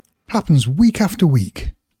Happens week after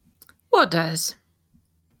week. What does?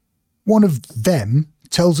 One of them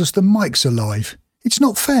tells us the Mike's alive. It's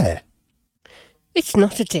not fair. It's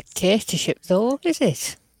not a dictatorship, though, is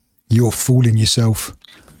it? You're fooling yourself.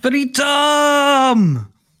 Freedom!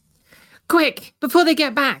 Quick, before they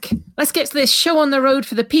get back, let's get to this show on the road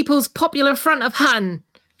for the People's Popular Front of Hun.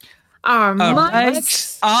 Our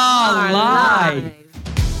mics are live.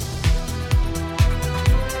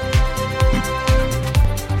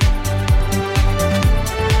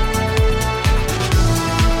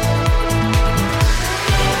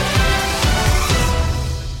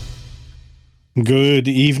 Good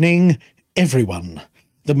evening, everyone.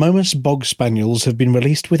 The Momus Bog Spaniels have been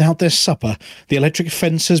released without their supper. The electric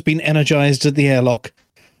fence has been energised at the airlock.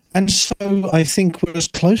 And so I think we're as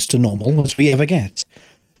close to normal as we ever get.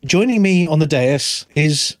 Joining me on the dais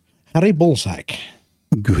is Harry Balzac.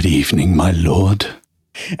 Good evening, my lord.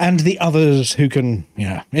 And the others who can,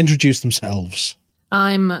 introduce themselves.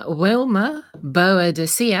 I'm Wilma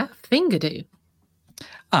Boadicea Fingerdo.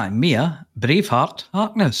 I'm Mia Braveheart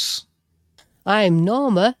Harkness. I'm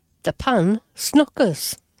Norma the Pan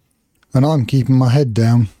Snookers. And I'm keeping my head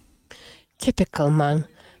down. Typical man.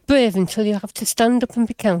 Brave until you have to stand up and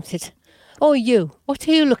be counted. Oh, you, what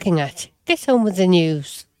are you looking at? Get on with the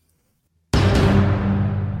news.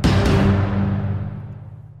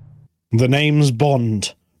 The name's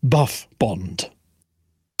Bond. Buff Bond.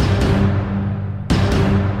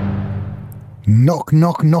 Knock,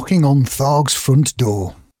 knock, knocking on Tharg's front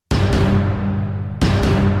door.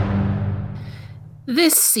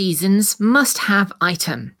 This season's must-have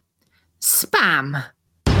item. Spam.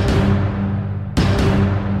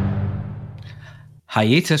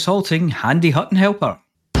 Hiatus halting handy hut and helper.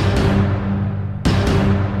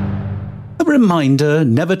 A reminder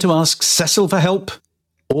never to ask Cecil for help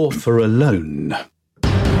or for a loan.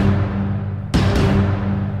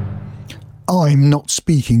 I'm not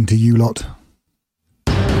speaking to you lot.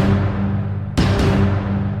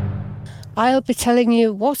 I'll be telling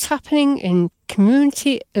you what's happening in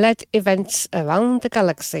community-led events around the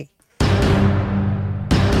galaxy.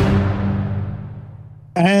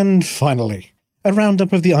 And finally, a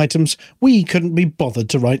roundup of the items we couldn't be bothered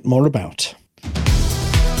to write more about.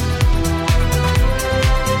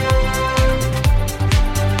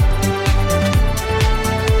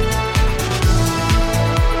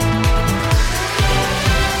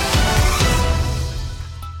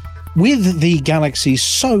 With the galaxy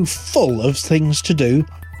so full of things to do,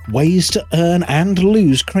 ways to earn and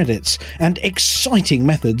lose credits, and exciting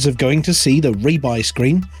methods of going to see the rebuy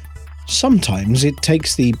screen, sometimes it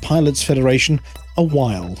takes the Pilots Federation a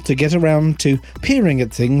while to get around to peering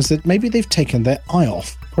at things that maybe they've taken their eye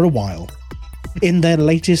off for a while. In their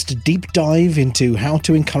latest deep dive into how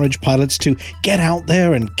to encourage pilots to get out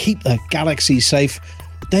there and keep the galaxy safe,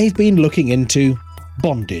 they've been looking into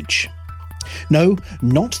bondage. No,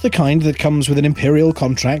 not the kind that comes with an imperial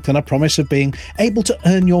contract and a promise of being able to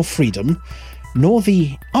earn your freedom, nor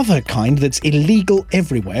the other kind that's illegal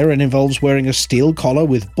everywhere and involves wearing a steel collar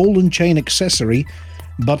with ball and chain accessory,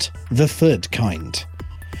 but the third kind.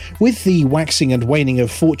 With the waxing and waning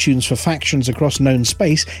of fortunes for factions across known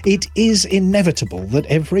space, it is inevitable that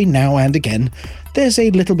every now and again there's a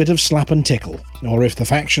little bit of slap and tickle, or if the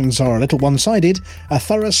factions are a little one-sided, a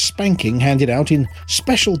thorough spanking handed out in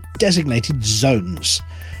special designated zones.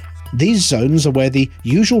 These zones are where the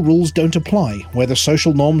usual rules don't apply, where the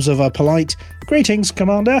social norms of a polite "Greetings,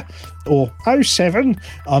 Commander," or "Oh, 7"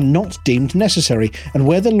 are not deemed necessary, and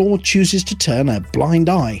where the law chooses to turn a blind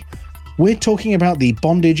eye. We're talking about the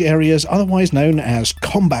bondage areas otherwise known as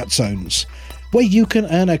combat zones, where you can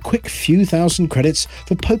earn a quick few thousand credits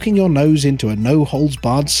for poking your nose into a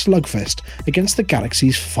no-holds-barred slugfest against the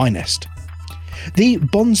galaxy's finest. The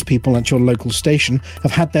bondspeople at your local station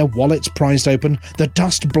have had their wallets prized open, the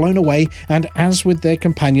dust blown away, and as with their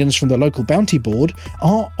companions from the local bounty board,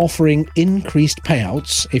 are offering increased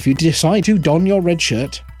payouts if you decide to don your red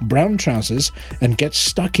shirt, brown trousers, and get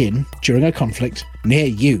stuck in during a conflict near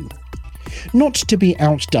you. Not to be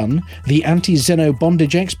outdone, the anti-Xeno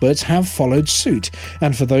bondage experts have followed suit,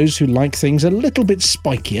 and for those who like things a little bit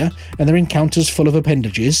spikier and their encounters full of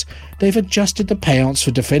appendages, they've adjusted the payouts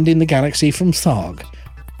for defending the galaxy from Tharg,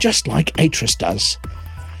 just like Atris does.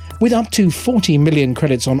 With up to 40 million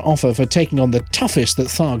credits on offer for taking on the toughest that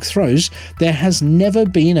Tharg throws, there has never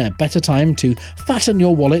been a better time to fatten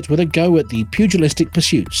your wallet with a go at the pugilistic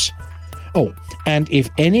pursuits. Oh, and if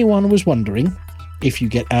anyone was wondering, if you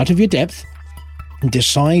get out of your depth and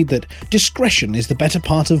decide that discretion is the better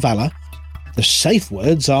part of valour, the safe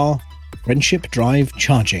words are friendship drive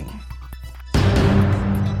charging.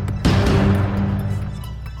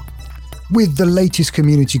 With the latest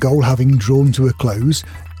community goal having drawn to a close,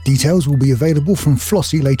 details will be available from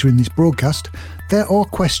Flossie later in this broadcast. There are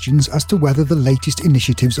questions as to whether the latest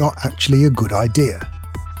initiatives are actually a good idea.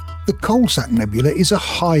 The Coalsack Nebula is a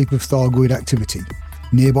hive of Thargoid activity.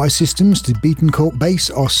 Nearby systems to Beaton Court Base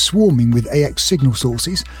are swarming with AX signal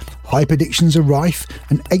sources, hyperdictions are rife,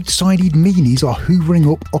 and 8-sided meanies are hoovering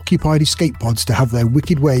up occupied escape pods to have their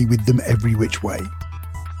wicked way with them every which way.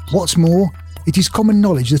 What's more, it is common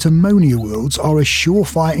knowledge that ammonia worlds are a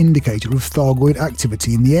surefire indicator of Thargoid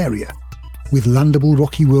activity in the area, with landable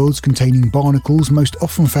rocky worlds containing barnacles most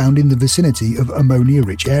often found in the vicinity of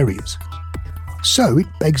ammonia-rich areas. So it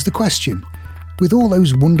begs the question, with all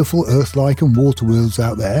those wonderful Earth-like and water worlds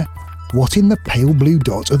out there, what in the pale blue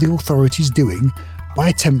dot are the authorities doing by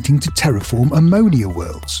attempting to terraform ammonia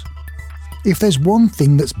worlds? If there's one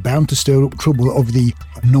thing that's bound to stir up trouble of the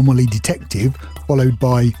anomaly detective, followed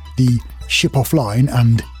by the ship offline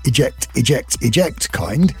and eject, eject, eject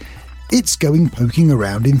kind, it's going poking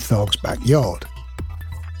around in Tharg's backyard.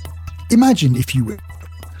 Imagine, if you will,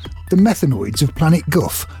 the methanoids of planet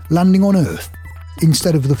Guff landing on Earth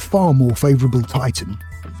instead of the far more favourable Titan,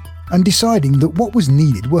 and deciding that what was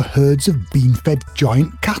needed were herds of bean-fed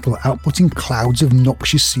giant cattle outputting clouds of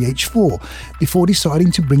noxious CH4 before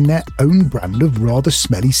deciding to bring their own brand of rather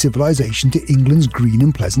smelly civilization to England's green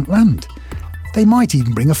and pleasant land. They might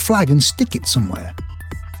even bring a flag and stick it somewhere.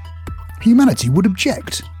 Humanity would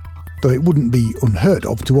object, though it wouldn't be unheard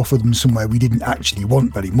of to offer them somewhere we didn't actually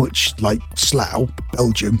want very much, like Slough,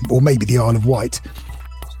 Belgium, or maybe the Isle of Wight.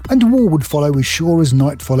 And war would follow as sure as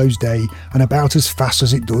night follows day, and about as fast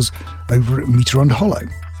as it does over at Meteorond Hollow.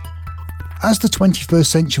 As the 21st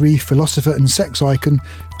century philosopher and sex icon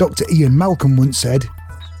Dr. Ian Malcolm once said,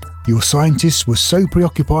 "Your scientists were so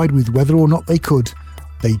preoccupied with whether or not they could,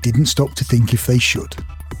 they didn't stop to think if they should."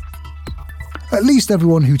 At least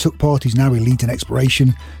everyone who took part is now elite in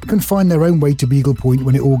exploration, can find their own way to Beagle Point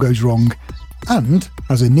when it all goes wrong, and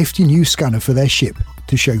has a nifty new scanner for their ship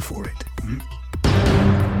to show for it.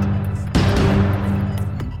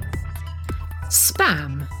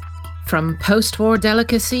 Spam. From post-war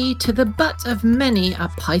delicacy to the butt of many a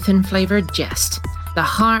Python-flavoured jest, the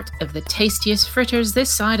heart of the tastiest fritters this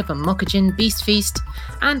side of a Mokajin beast feast,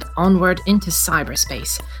 and onward into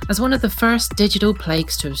cyberspace as one of the first digital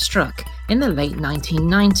plagues to have struck in the late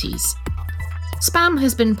 1990s. Spam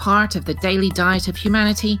has been part of the daily diet of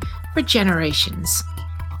humanity for generations.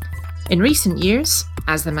 In recent years,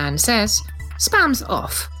 as the man says, spam's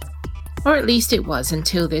off. Or at least it was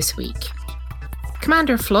until this week.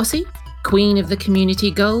 Commander Flossie, Queen of the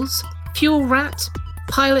Community Goals, Fuel Rat,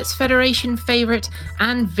 Pilots Federation favourite,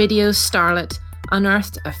 and Video Starlet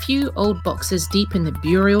unearthed a few old boxes deep in the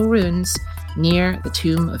burial ruins near the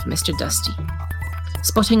tomb of Mr. Dusty.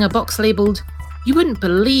 Spotting a box labelled, "You wouldn't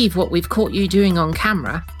believe what we've caught you doing on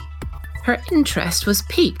camera," her interest was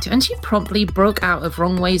piqued and she promptly broke out of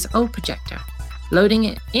Wrongway's old projector, loading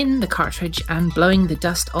it in the cartridge and blowing the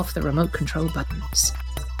dust off the remote control buttons.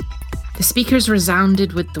 The speakers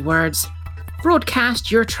resounded with the words,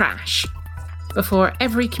 "Broadcast your trash," before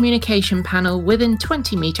every communication panel within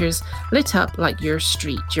 20 metres lit up like your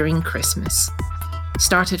street during Christmas.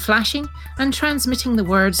 Started flashing and transmitting the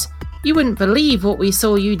words, "You wouldn't believe what we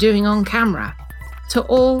saw you doing on camera," to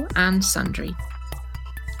all and sundry.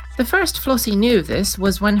 The first Flossie knew of this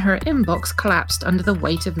was when her inbox collapsed under the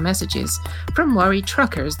weight of messages from worried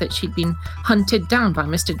truckers that she'd been hunted down by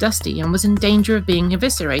Mr. Dusty and was in danger of being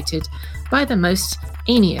eviscerated by the most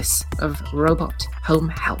heinous of robot home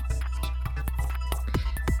help.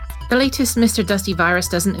 The latest Mr. Dusty virus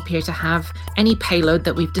doesn't appear to have any payload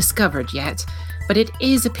that we've discovered yet, but it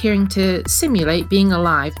is appearing to simulate being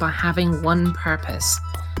alive by having one purpose: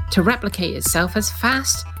 to replicate itself as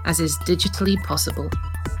fast as is digitally possible.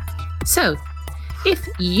 So, if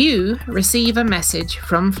you receive a message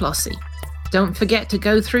from Flossie, don't forget to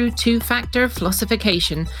go through two-factor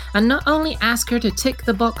flossification and not only ask her to tick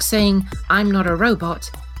the box saying, "I'm not a robot,"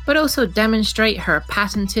 but also demonstrate her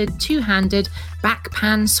patented two-handed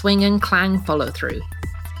backpan swing and clang follow-through.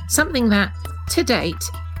 Something that, to date,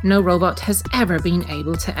 no robot has ever been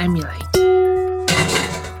able to emulate.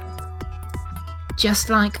 Just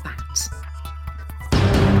like that.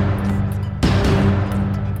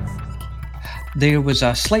 There was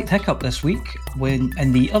a slight hiccup this week when,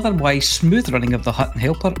 in the otherwise smooth running of the Hutton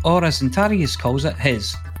Helper, or as Antarius calls it,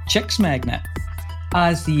 his Chicks Magnet,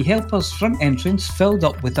 as the Helper's front entrance filled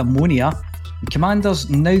up with ammonia, and commanders,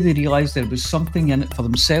 now they realised there was something in it for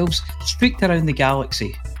themselves, streaked around the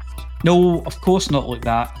galaxy. No, of course not like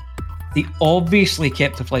that. They obviously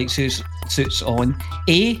kept the flight suits on,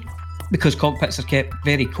 A, because cockpits are kept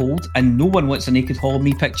very cold and no one wants a naked Hall of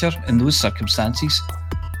Me picture in those circumstances.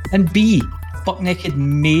 And B, Buck Naked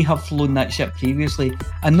may have flown that ship previously,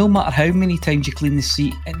 and no matter how many times you clean the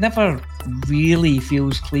seat, it never really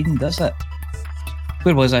feels clean, does it?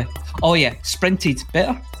 Where was I? Oh yeah, sprinted.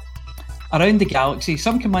 Better. Around the galaxy,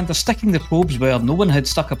 some commanders sticking the probes where no one had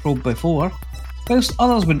stuck a probe before, whilst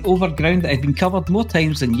others went over ground that had been covered more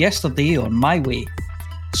times than yesterday or my way.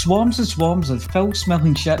 Swarms and swarms of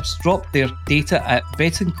foul-smelling ships dropped their data at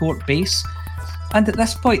Betancourt Base, and at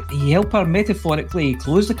this point the Helper metaphorically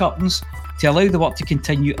closed the curtains to allow the work to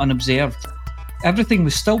continue unobserved. Everything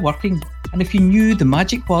was still working, and if you knew the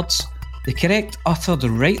magic words, the correct uttered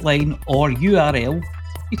right line or URL,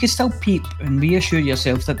 you could still peep and reassure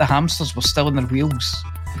yourself that the hamsters were still in their wheels.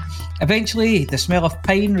 Eventually, the smell of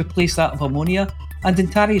pine replaced that of ammonia, and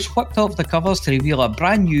Antarius whipped off the covers to reveal a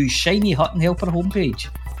brand new shiny Hutton Helper homepage.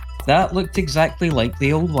 That looked exactly like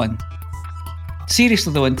the old one.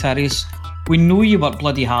 Seriously though, Antarius, we know you work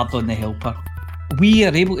bloody hard on the Helper. We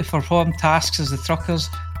are able to perform tasks as the truckers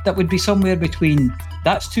that would be somewhere between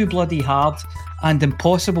that's too bloody hard and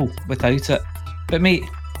impossible without it. But mate,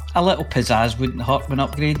 a little pizzazz wouldn't hurt when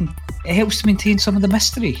upgrading. It helps to maintain some of the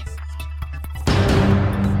mystery.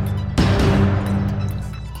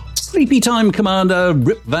 Sleepy time Commander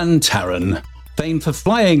Rip Van Taran, famed for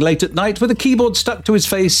flying late at night with a keyboard stuck to his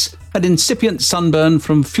face and incipient sunburn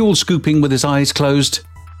from fuel scooping with his eyes closed,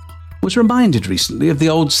 was reminded recently of the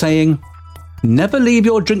old saying, never leave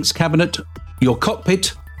your drinks cabinet, your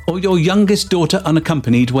cockpit, or your youngest daughter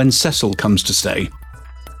unaccompanied when Cecil comes to stay.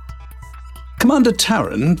 Commander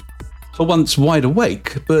Taran, for once wide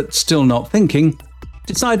awake but still not thinking,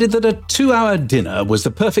 decided that a 2-hour dinner was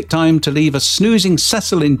the perfect time to leave a snoozing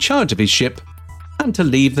Cecil in charge of his ship and to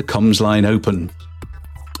leave the comms line open.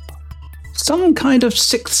 Some kind of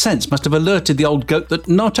sixth sense must have alerted the old goat that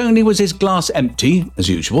not only was his glass empty, as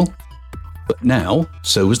usual, but now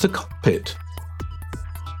so was the cockpit.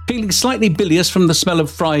 Feeling slightly bilious from the smell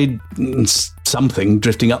of fried something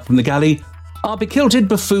drifting up from the galley, our bekilted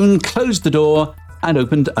buffoon closed the door and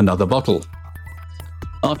opened another bottle.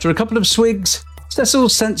 After a couple of swigs,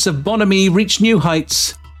 Cecil's sense of bonhomie reached new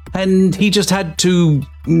heights, and he just had to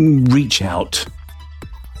reach out.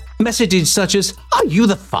 Messages such as, "Are you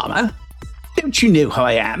the farmer? Don't you know who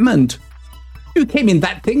I am?" and "You came in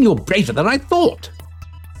that thing, you're braver than I thought,"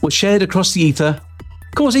 were shared across the ether,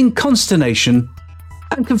 causing consternation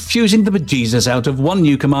and confusing the bejesus out of one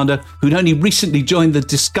new commander who'd only recently joined the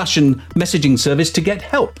discussion messaging service to get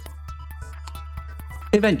help.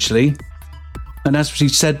 Eventually, and as we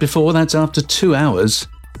said before, that's after 2 hours,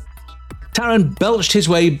 Taran belched his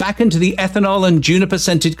way back into the ethanol and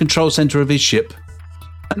juniper-scented control centre of his ship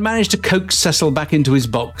and managed to coax Cecil back into his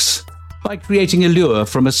box by creating a lure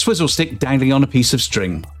from a swizzle stick dangling on a piece of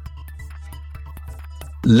string.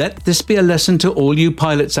 Let this be a lesson to all you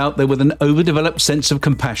pilots out there with an overdeveloped sense of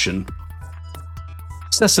compassion.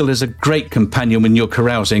 Cecil is a great companion when you're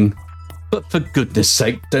carousing, but for goodness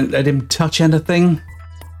sake, don't let him touch anything.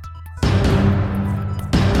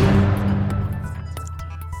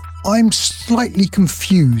 I'm slightly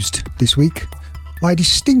confused this week. I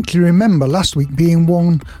distinctly remember last week being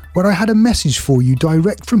one where I had a message for you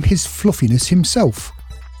direct from his fluffiness himself.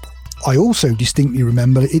 I also distinctly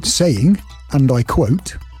remember it saying, and I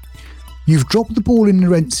quote, "You've dropped the ball in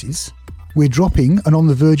Nerensis. We're dropping and on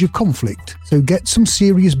the verge of conflict, so get some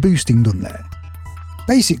serious boosting done there."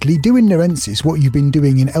 Basically, do in Nerensis what you've been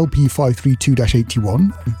doing in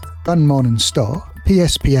LP532-81, Van Maanen Star,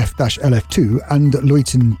 PSPF-LF2 and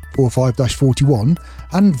Leuten 45-41,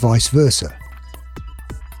 and vice versa.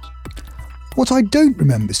 What I don't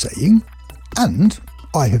remember saying, and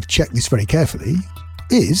I have checked this very carefully,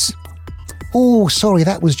 is, "Oh, sorry,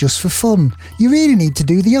 that was just for fun. You really need to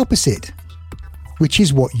do the opposite," which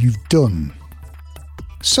is what you've done.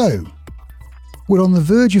 So, we're on the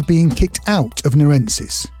verge of being kicked out of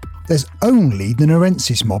Nerensis. There's only the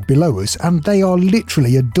Nerensis mob below us, and they are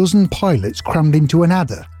literally a dozen pilots crammed into an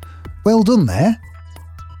adder. Well done there.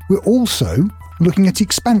 We're also looking at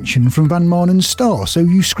expansion from Van Maanen Star, so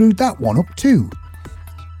you screwed that one up too.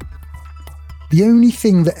 The only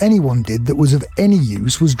thing that anyone did that was of any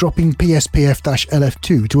use was dropping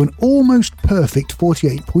PSPF-LF2 to an almost perfect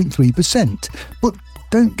 48.3%. But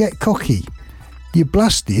don't get cocky. You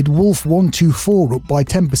blasted Wolf 124 up by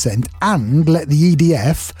 10% and let the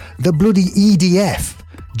EDF, the bloody EDF,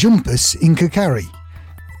 jump us in Kakari.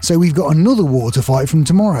 So we've got another war to fight from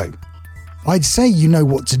tomorrow. I'd say you know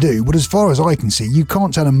what to do, but as far as I can see, you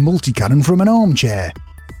can't tell a multi-cannon from an armchair.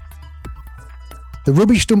 The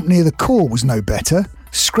rubbish dump near the core was no better,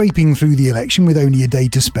 scraping through the election with only a day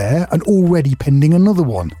to spare and already pending another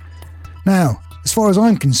one. Now, as far as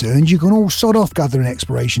I'm concerned, you can all sod off gathering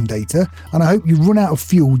expiration data, and I hope you run out of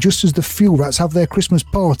fuel just as the fuel rats have their Christmas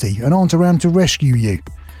party and aren't around to rescue you.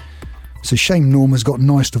 It's a shame Norma's got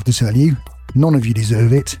nice stuff to tell you. None of you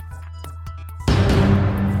deserve it.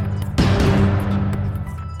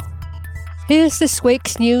 Here's this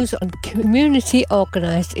week's news on community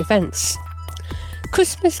organised events.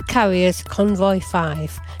 Christmas Carriers Convoy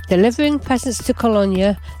 5, delivering presents to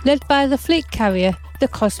Colonia, led by the fleet carrier, the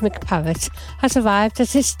Cosmic Parrot, has arrived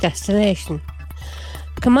at its destination.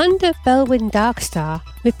 Commander Belwyn Darkstar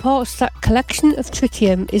reports that collection of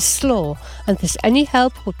tritium is slow and that any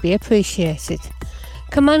help would be appreciated.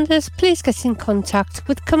 Commanders, please get in contact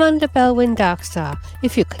with Commander Belwyn Darkstar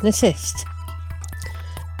if you can assist.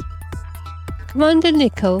 Commander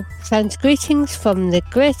Nico sends greetings from the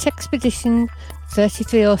Great Expedition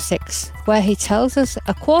 3306, where he tells us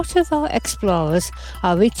a quarter of our explorers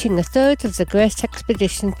are reaching a third of the Great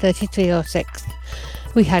Expedition 3306.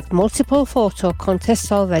 We had multiple photo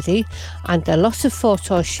contests already and a lot of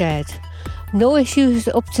photos shared. No issues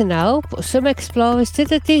up to now, but some explorers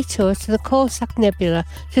did a detour to the Corsac Nebula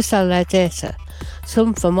to sell their data,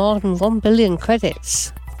 some for more than 1 billion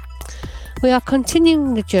credits. We are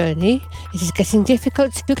continuing the journey. It is getting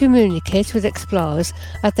difficult to communicate with explorers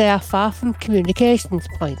as they are far from communications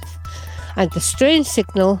points, and a strange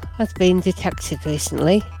signal has been detected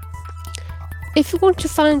recently. If you want to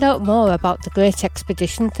find out more about the Great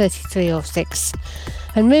Expedition 3306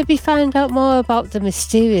 and maybe find out more about the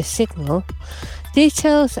mysterious signal,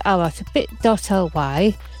 details are at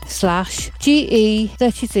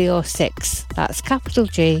bit.ly/GE3306. That's capital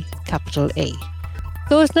G, capital E.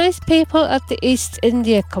 Those nice people at the East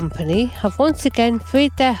India Company have once again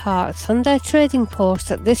freed their hearts on their trading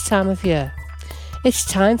post at this time of year. It's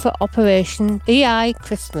time for Operation EI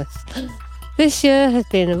Christmas. This year has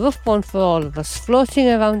been a rough one for all of us, floating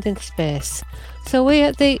around in space. So we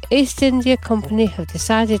at the East India Company have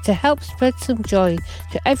decided to help spread some joy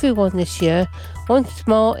to everyone this year, once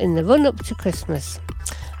more in the run-up to Christmas.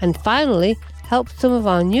 And finally, help some of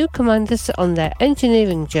our new commanders on their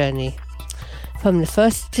engineering journey. From the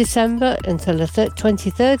 1st of December until the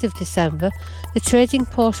 23rd of December, the trading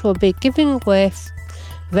post will be giving away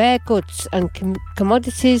rare goods and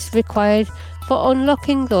commodities required for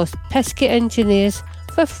unlocking those pesky engineers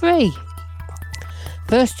for free.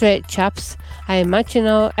 First-rate chaps, I imagine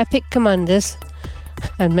our epic commanders,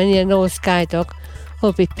 and many a Noah's Skydog,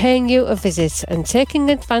 will be paying you a visit and taking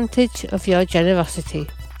advantage of your generosity.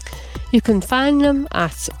 You can find them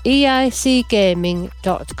at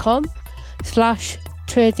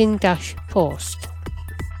eicgaming.com/trading-post.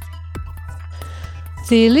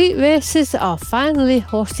 The Elite Racers are finally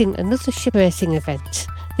hosting another ship racing event.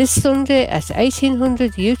 This Sunday at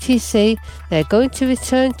 1800 UTC, they're going to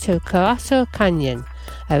return to Corato Canyon,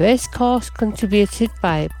 a race course contributed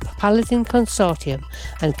by Paladin Consortium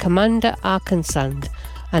and Commander Arkansand,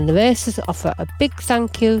 and the racers offer a big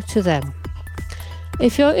thank you to them.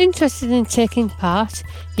 If you're interested in taking part,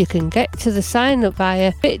 you can get to the sign up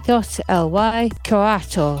via bit.ly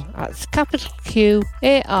Corato, that's capital Q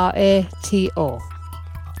ARATO.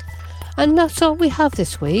 And that's all we have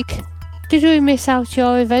this week. Did we miss out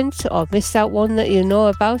your event or missed out one that you know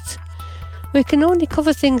about? We can only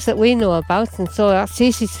cover things that we know about, and so that's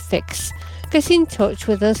easy to fix. Get in touch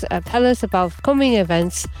with us and tell us about coming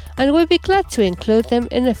events, and we'll be glad to include them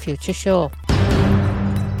in a future show.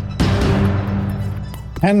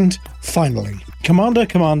 And finally,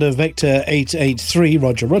 Commander Vector 883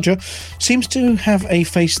 Roger seems to have a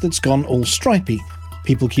face that's gone all stripy.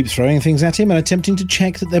 People keep throwing things at him and attempting to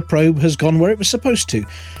check that their probe has gone where it was supposed to,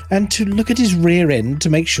 and to look at his rear end to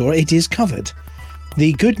make sure it is covered.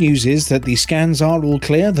 The good news is that the scans are all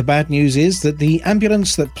clear. The bad news is that the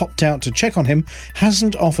ambulance that popped out to check on him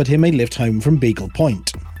hasn't offered him a lift home from Beagle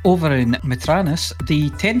Point. Over in Mitranus, the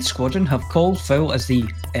 10th Squadron have called foul as the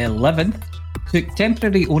 11th took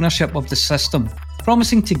temporary ownership of the system,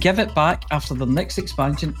 promising to give it back after the next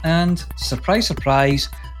expansion, and, surprise surprise,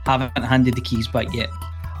 haven't handed the keys back yet.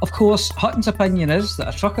 Of course, Hutton's opinion is that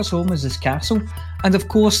a trucker's home is his castle, and of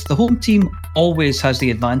course the home team always has the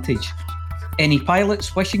advantage. Any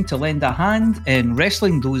pilots wishing to lend a hand in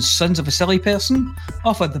wrestling those sons of a silly person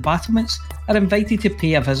off at the battlements are invited to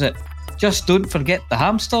pay a visit. Just don't forget the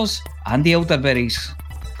hamsters and the elderberries.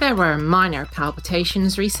 There were minor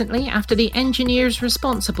palpitations recently after the engineers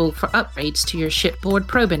responsible for upgrades to your shipboard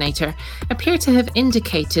probinator appear to have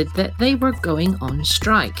indicated that they were going on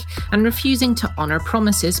strike and refusing to honour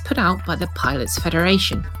promises put out by the Pilots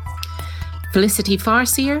Federation. Felicity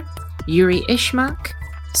Farseer, Yuri Ishmak,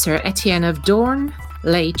 Sir Etienne of Dorn,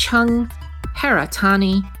 Lei Chung, Hera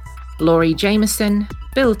Tani, Laurie Jameson,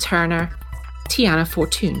 Bill Turner, Tiana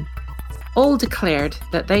Fortune. All declared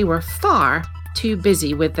that they were far too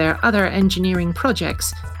busy with their other engineering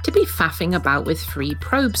projects to be faffing about with free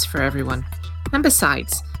probes for everyone. And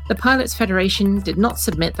besides, the Pilots Federation did not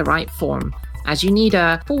submit the right form, as you need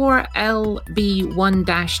a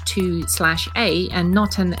 4LB1-2/A and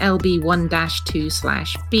not an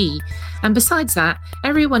LB1-2/B. And besides that,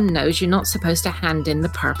 everyone knows you're not supposed to hand in the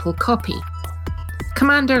purple copy.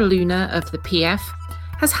 Commander Luna of the PF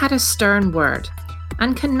has had a stern word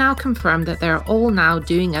and can now confirm that they're all now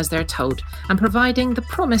doing as they're told and providing the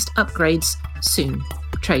promised upgrades soon.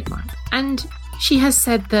 Trademark. And she has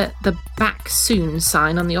said that the back soon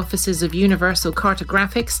sign on the offices of Universal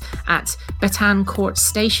Cartographics at Betancourt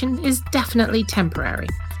Station is definitely temporary,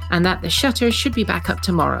 and that the shutters should be back up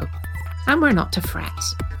tomorrow. And we're not to fret.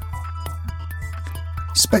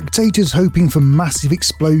 Spectators hoping for massive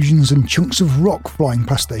explosions and chunks of rock flying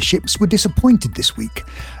past their ships were disappointed this week,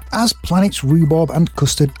 as planets Rhubarb and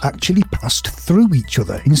Custard actually passed through each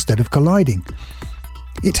other instead of colliding.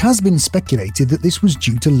 It has been speculated that this was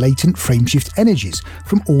due to latent frameshift energies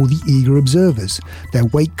from all the eager observers, their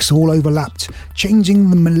wakes all overlapped, changing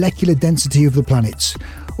the molecular density of the planets,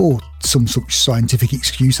 or some such scientific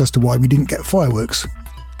excuse as to why we didn't get fireworks.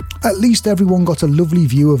 At least everyone got a lovely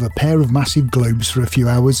view of a pair of massive globes for a few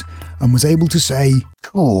hours and was able to say,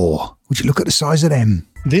 "Oh, would you look at the size of them?"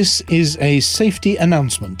 This is a safety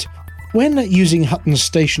announcement. When using Hutton's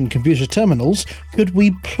station computer terminals, could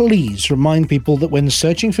we please remind people that when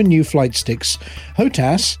searching for new flight sticks,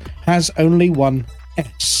 HOTAS has only one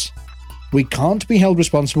S. We can't be held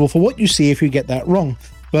responsible for what you see if you get that wrong,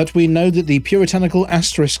 but we know that the Puritanical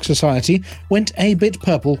Asterisk Society went a bit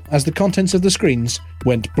purple as the contents of the screens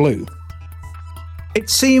went blue. It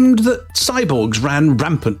seemed that cyborgs ran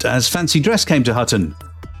rampant as fancy dress came to Hutton.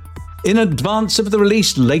 In advance of the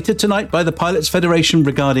release later tonight by the Pilots Federation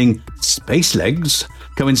regarding Space Legs,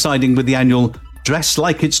 coinciding with the annual Dress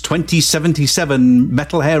Like It's 2077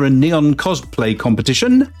 Metal Hair and Neon Cosplay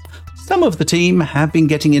competition, some of the team have been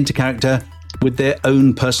getting into character with their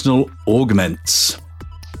own personal augments.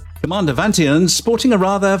 Commander Vantian sporting a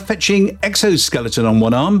rather fetching exoskeleton on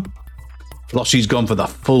one arm, Flossie's gone for the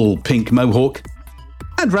full pink mohawk,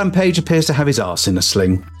 and Rampage appears to have his arse in a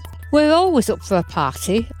sling. We're always up for a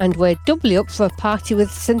party, and we're doubly up for a party with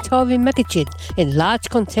Centauri Megagin in large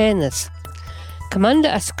containers. Commander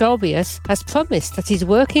Ascorbius has promised that he's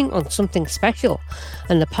working on something special,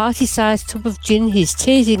 and the party-sized tub of gin he's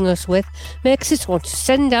teasing us with makes us want to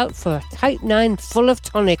send out for a Type 9 full of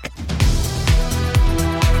tonic.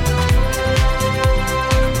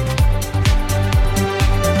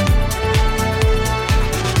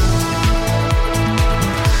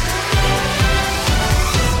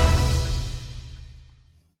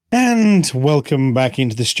 And welcome back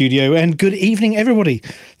into the studio, and good evening, everybody.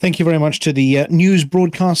 Thank you very much to the news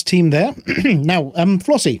broadcast team there. Now,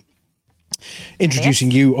 Flossie,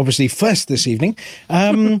 introducing you obviously first this evening.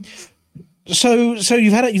 So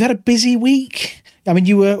you've had a busy week. I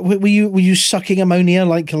mean, were you sucking ammonia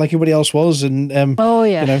like everybody else was, and oh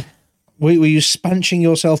yeah, you know, were you spanching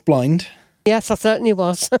yourself blind? Yes, I certainly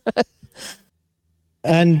was.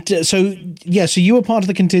 And so you were part of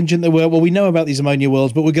the contingent that we know about these ammonia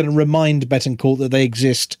worlds, but we're going to remind Betancourt that they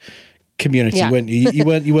exist community, weren't you? You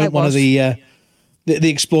weren't one of the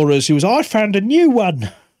explorers who was, I found a new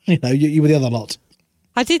one. You know, you were the other lot.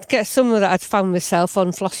 I did get some of that. I'd found myself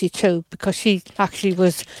on Flossie too, because she actually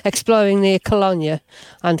was exploring near Colonia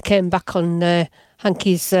and came back on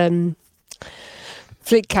Hanky's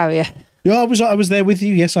fleet carrier. Yeah, I was there with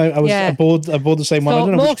you. Yes, I was aboard the same one. I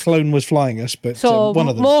don't know which clone was flying us, but one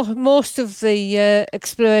of them. Most of the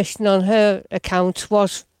exploration on her account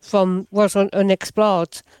was on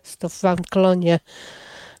unexplored stuff around Colonia.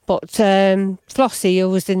 But Flossie, who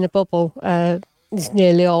was in the bubble, is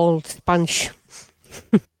nearly all Spanish.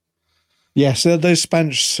 Yes, those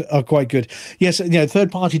Spanish are quite good. Yes, you know,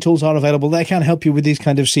 third-party tools are available. They can help you with these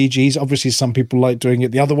kind of CGs. Obviously, some people like doing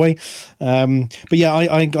it the other way. But yeah,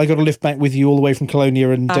 I got a lift back with you all the way from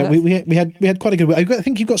Colonia, and we had quite a good. I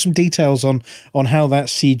think you've got some details on how that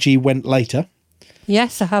CG went later.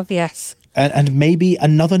 Yes, I have. Yes, and maybe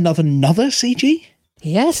another CG.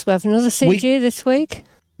 Yes, we have another CG this week.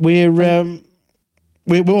 We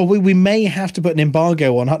may have to put an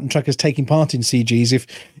embargo on Hutton Truckers taking part in CGs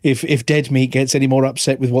if Dead Meat gets any more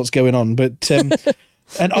upset with what's going on. But and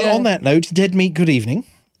on that note, Dead Meat, good evening.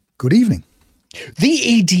 Good evening. The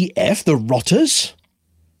EDF, the Rotters.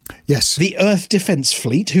 Yes. The Earth Defence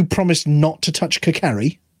Fleet, who promised not to touch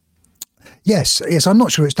Kakari. Yes, I'm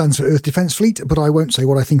not sure it stands for Earth Defence Fleet, but I won't say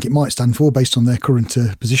what I think it might stand for based on their current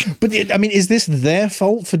position. But, I mean, is this their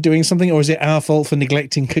fault for doing something, or is it our fault for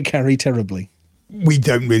neglecting Kakari terribly? We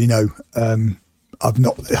don't really know. I've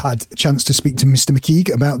not had a chance to speak to Mr.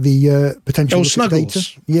 McKeague about the potential Old Snuggles.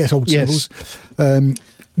 data. Yes, old Yes. Snuggles.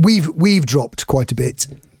 We've dropped quite a bit.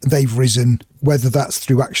 They've risen, whether that's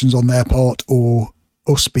through actions on their part or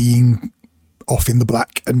us being off in the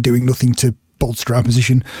black and doing nothing to bolster our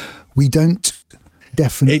position. We don't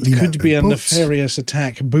definitely It could know, be a but nefarious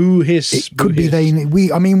attack. Boo hiss. It boo could be hiss.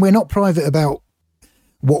 we're not private about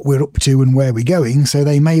what we're up to and where we're going, so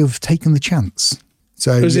they may have taken the chance.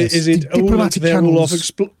 So Is yes, it all diplomatic they're all off channels?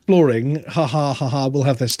 exploring? Ha ha ha ha! We'll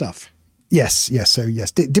have their stuff. Yes. So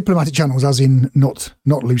yes, diplomatic channels, as in not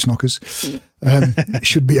loose knockers,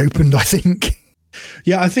 should be opened. I think.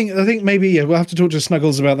 Yeah, I think maybe we'll have to talk to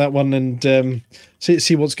Snuggles about that one and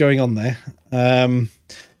see what's going on there.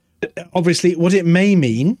 Obviously, what it may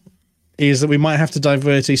mean is that we might have to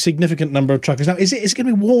divert a significant number of truckers. Now, is it going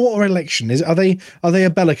to be war or election? Are they a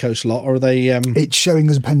bellicose lot or are they? It's showing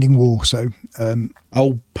as a pending war. So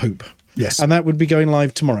Pope. yes, And that would be going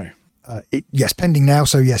live tomorrow. yes, pending now.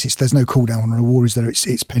 So yes, there's no cooldown on a war. Is there? It's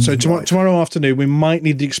pending. So live. tomorrow afternoon, we might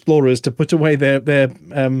need the explorers to put away their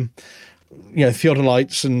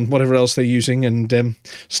theodolites and whatever else they're using and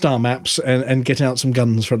star maps and get out some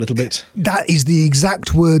guns for a little bit. That is the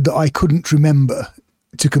exact word that I couldn't remember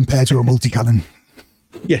to compare to a multi-cannon.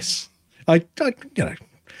 Yes, I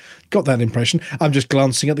got that impression. I'm just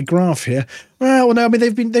glancing at the graph here. Well, no, I mean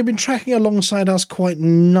they've been tracking alongside us quite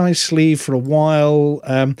nicely for a while.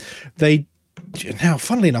 Now,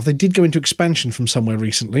 funnily enough, they did go into expansion from somewhere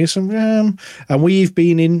recently. So, and we've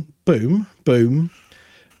been in boom,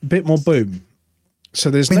 a bit more boom. So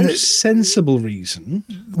there's no sensible reason.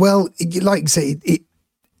 Well, like I say,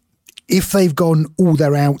 if they've gone,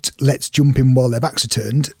 they're out, let's jump in while their backs are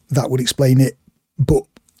turned, that would explain it. But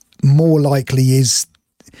more likely is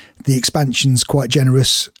the expansion's quite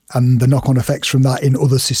generous and the knock-on effects from that in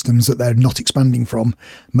other systems that they're not expanding from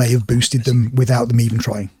may have boosted them without them even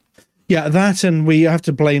trying. Yeah, that, and we have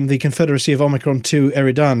to blame the Confederacy of Omicron 2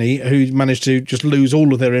 Eridani, who managed to just lose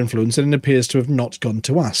all of their influence, and it appears to have not gone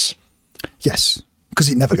to us. Yes, because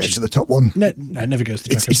it never goes to the top one. No, it never goes to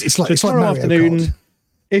the top one. It's like tomorrow Mario afternoon, Kart.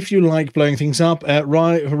 if you like blowing things up,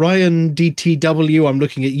 Ryan DTW, I'm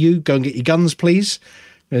looking at you. Go and get your guns, please.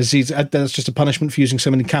 That's just a punishment for using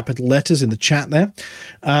so many capital letters in the chat there.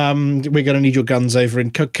 We're going to need your guns over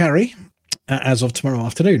in Kokari as of tomorrow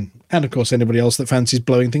afternoon. And, of course, anybody else that fancies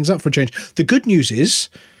blowing things up for a change. The good news is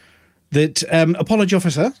that, Apology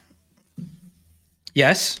Officer...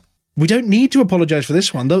 Yes? We don't need to apologise for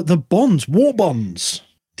this one. The bonds, war bonds.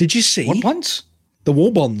 Did you see? What bonds? The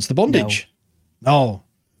war bonds, the bondage. No. Oh.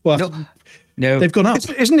 Well, no. They've gone up.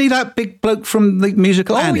 Isn't he that big bloke from the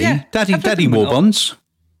musical Annie? Yeah. Daddy Everything War went up. Bonds.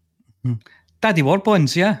 Daddy War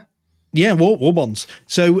Bonds, yeah. Yeah, war bonds.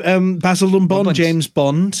 So Basil Bond, bonds. James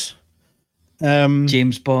Bond.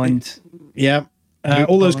 James Bond. Yeah. Luke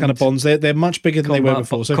All those Bond. kind of bonds. They're much bigger than they were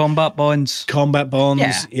before. So Combat Bonds. combat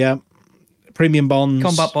bonds. Yeah. Premium bonds.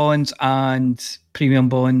 Combat Bonds and Premium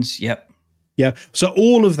Bonds, yep. Yeah. So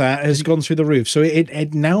all of that has gone through the roof. So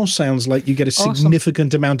it now sounds like you get a Awesome.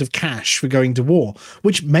 significant amount of cash for going to war,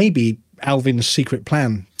 which may be Alvin's secret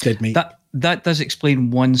plan, Dead Meat. That does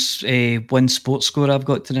explain one sports score I've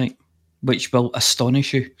got tonight, which will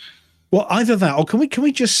astonish you. Well, either that, or can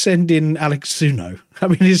we just send in Alex Zuno? I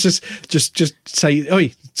mean, it's just say,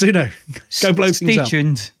 "Oi, Zuno, go blow things up." Stay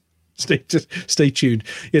tuned. Stay tuned.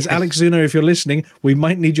 Yes, Alex Zuno, if you're listening, we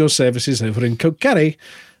might need your services over in Kokari.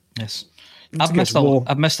 Yes. Let's I've get missed to war.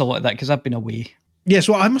 a lot of that because I've been away. Yes,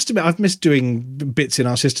 well, I must admit, I've missed doing bits in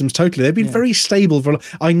our systems totally. They've been very stable for.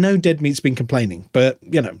 I know Dead Meat's been complaining, but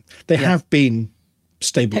they have been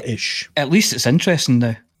stable-ish. At least it's interesting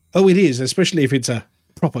now. Oh, it is, especially if it's a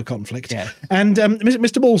proper conflict. Yeah. And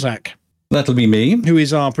Mr. Balzac, That'll be me. who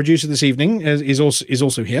is our producer this evening, is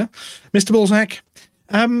also here. Mr. Balzac,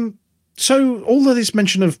 so all of this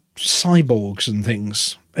mention of cyborgs and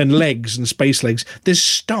things, and legs and space legs, there's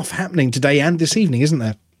stuff happening today and this evening, isn't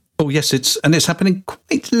there? Oh yes, it's happening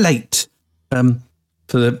quite late for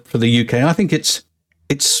the UK. I think it's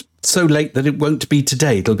so late that it won't be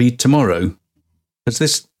today. It'll be tomorrow.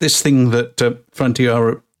 Because this thing that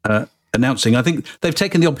Frontier are announcing, I think they've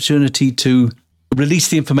taken the opportunity to release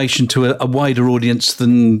the information to a wider audience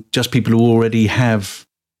than just people who already have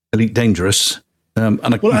Elite Dangerous. And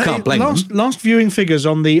you can't blame them. Last viewing figures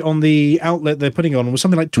on the outlet they're putting on was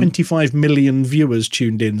something like 25 million viewers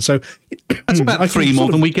tuned in. So That's about I three can more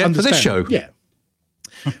sort than of we get for this show. Yeah.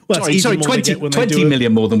 Well, it's Sorry, even more they get when they 20 do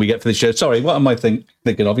million more than we get for this show. Sorry, what am I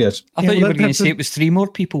thinking of? Yes. I thought you well, were going to that's say it was 3 more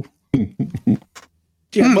people.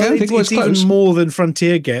 Yeah, well, I think it was it's even close. more than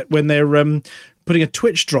Frontier get when they're putting a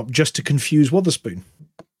Twitch drop just to confuse Wotherspoon.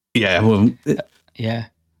 Yeah, well, Yeah.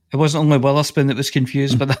 It wasn't only Witherspoon that was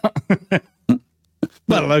confused by that.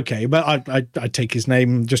 Well, okay, but I take his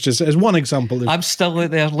name just as one example. I'm still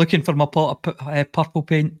out there looking for my pot of purple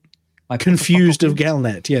paint. Confused of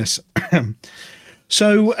Galnet, yes.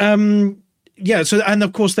 So, and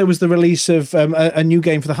of course there was the release of a new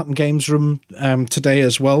game for the Hutton Games Room today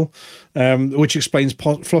as well, which explains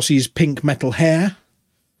Flossie's pink metal hair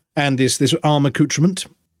and this arm accoutrement.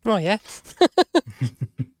 Oh, yeah.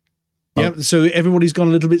 Yeah, so everybody's gone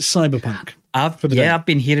a little bit cyberpunk. I've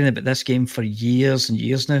been hearing about this game for years and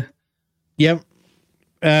years now. Yeah.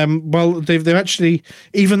 Well, they've actually,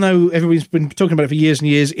 even though everybody's been talking about it for years and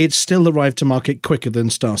years, it's still arrived to market quicker than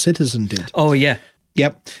Star Citizen did. Oh, yeah.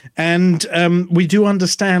 Yep. And we do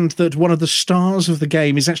understand that one of the stars of the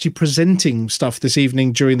game is actually presenting stuff this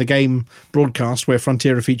evening during the game broadcast where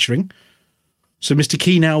Frontier are featuring. So Mr.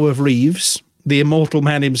 Kenow of Reeves, the immortal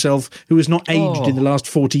man himself, who has not aged in the last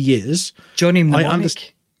 40 years. Johnny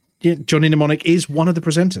Mnemonic. Johnny Mnemonic is one of the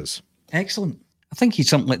presenters. Excellent. I think he's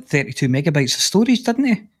something like 32 megabytes of storage, didn't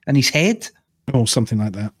he? In his head? Oh, something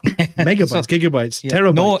like that. Megabytes, gigabytes,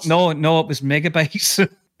 terabytes. No, it was megabytes.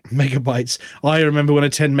 Megabytes. I remember when a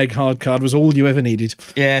 10 meg hard card was all you ever needed.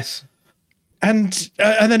 Yes. And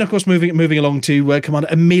then, of course, moving along to Commander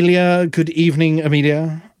Amelia. Good evening,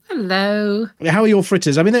 Amelia. Hello. How are your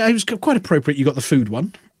fritters? I mean, it was quite appropriate you got the food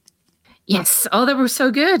one. Yes. Oh, they were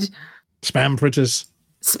so good. Spam fritters.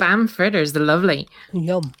 Spam fritters, they're lovely.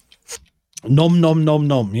 Yum. Nom, nom, nom,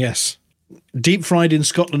 nom, yes. Deep fried in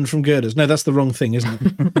Scotland from girders. No, that's the wrong thing,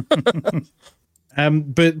 isn't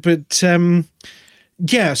it?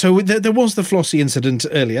 Yeah, so there was the Flossie incident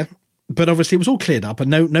earlier, but obviously it was all cleared up and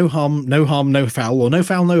no harm, no foul, or no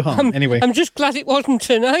foul, no harm. Anyway. I'm just glad it wasn't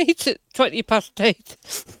tonight at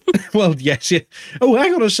 8:20. Well, yes, yeah. Oh,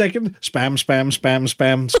 hang on a second.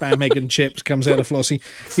 Spam, egg and chips comes out of Flossie.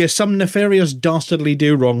 Yes, some nefarious dastardly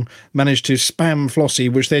do-wrong managed to spam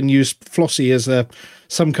Flossie, which then used Flossie as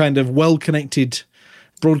some kind of well-connected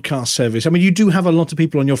broadcast service. I mean, you do have a lot of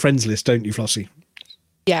people on your friends list, don't you, Flossie?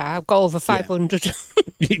 Yeah, I've got over 500. Yeah.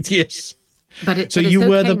 Yes. But so you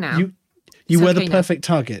were the perfect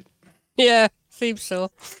target. Yeah, seems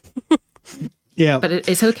so. Yeah, but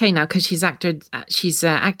it's okay now because she's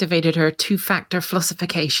activated her 2-factor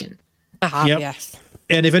flossification. Yep. Yes.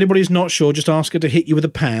 And if anybody's not sure, just ask her to hit you with a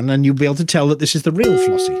pan, and you'll be able to tell that this is the real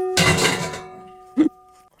Flossie.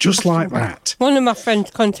 Just like that. One of my friends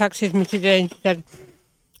contacted me today and said,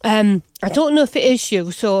 "I don't know if it is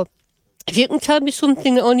you, so if you can tell me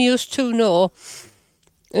something that only us two know,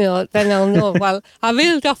 then I'll know." Well, I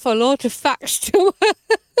reeled off a load of facts to her.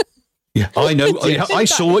 Yeah, I know. I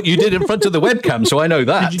saw what you did in front of the webcam, so I know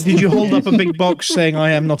that. Did you hold up a big box saying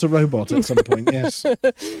 "I am not a robot" at some point? Yes.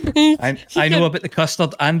 I know about the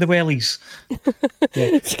custard and the wellies.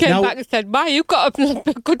 Yeah. She came back and said, "Ma, you've got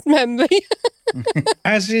a good memory."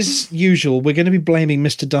 As is usual, we're going to be blaming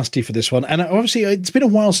Mr. Dusty for this one. And obviously, it's been a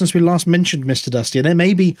while since we last mentioned Mr. Dusty. And there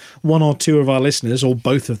may be one or two of our listeners, or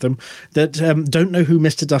both of them, that don't know who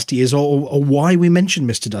Mr. Dusty is or why we mentioned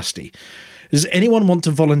Mr. Dusty. Does anyone want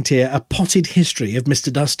to volunteer a potted history of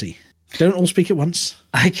Mr. Dusty? Don't all speak at once.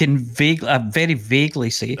 I can very vaguely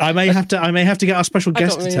say. I may have to get our special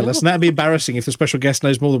guest to tell us, and that'd be embarrassing if the special guest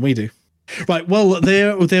knows more than we do. Right. Well,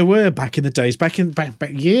 there were back in the days, back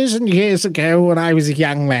years and years ago when I was a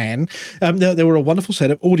young man. There were a wonderful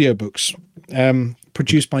set of audiobooks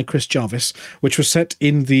produced by Chris Jarvis, which was set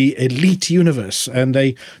in the Elite universe, and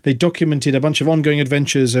they documented a bunch of ongoing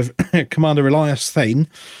adventures of Commander Elias Thane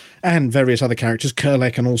and various other characters,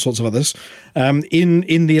 Kurlek and all sorts of others,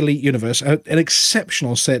 in the Elite universe. An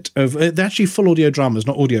exceptional set of they're actually full audio dramas,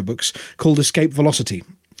 not audiobooks, called Escape Velocity.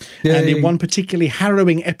 Yay. And in one particularly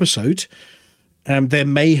harrowing episode, there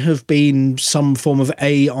may have been some form of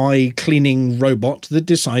AI cleaning robot that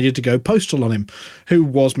decided to go postal on him, who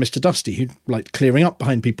was Mr. Dusty, who liked clearing up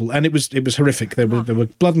behind people, and it was horrific. There were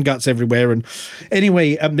blood and guts everywhere. And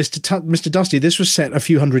anyway, Mr. Dusty, this was set a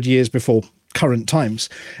few hundred years before current times,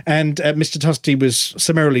 and Mr. Dusty was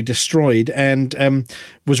summarily destroyed and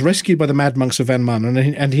was rescued by the Mad Monks of Van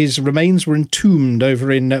Maanen, and his remains were entombed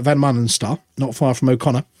over in Van Maanenstar, not far from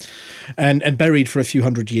O'Connor, and buried for a few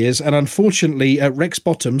hundred years. And unfortunately, Rex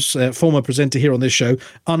Bottoms, former presenter here on this show,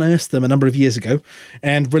 unearthed them a number of years ago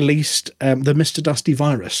and released the Mr. Dusty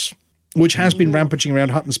virus, which has been rampaging around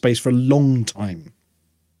Hutton Space for a long time.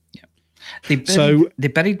 Yeah, they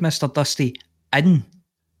buried Mr. Dusty in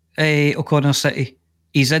O'Connor City.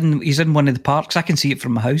 He's in one of the parks. I can see it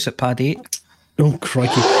from my house at Pad 8. Oh,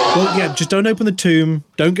 crikey. Well, yeah, just don't open the tomb.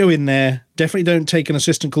 Don't go in there. Definitely don't take an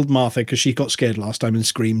assistant called Martha because she got scared last time and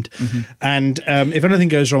screamed. And if anything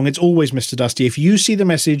goes wrong, it's always Mr. Dusty. If you see the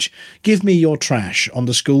message, give me your trash on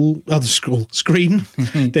the screen,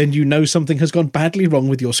 then you know something has gone badly wrong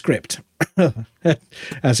with your script,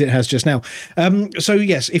 as it has just now. So,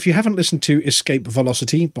 yes, if you haven't listened to Escape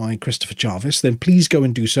Velocity by Christopher Jarvis, then please go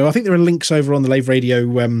and do so. I think there are links over on the Lave Radio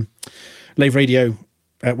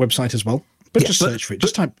website as well. But just search for it.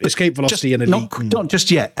 Just type Escape Velocity and Elite. Not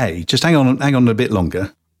just yet, Just hang on a bit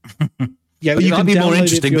longer. Yeah, you can be more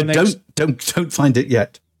interesting, but next, don't find it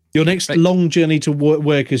yet. Your next long journey to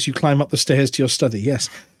work as you climb up the stairs to your study. Yes.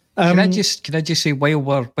 Can I just say while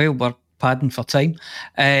we're padding for time,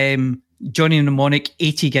 Johnny Mnemonic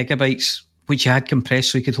 80 gigabytes, which you had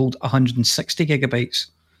compressed so you could hold 160 gigabytes.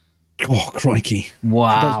 Oh, crikey!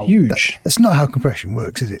 Wow, that's huge. That's not how compression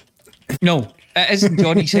works, is it? No, it isn't.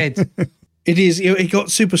 Johnny said. It is. It got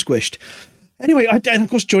super squished. Anyway, and of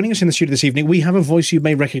course, joining us in the studio this evening, we have a voice you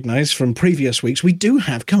may recognise from previous weeks. We do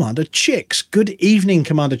have Commander Chicks. Good evening,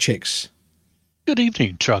 Commander Chicks. Good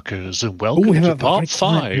evening, truckers, and welcome to part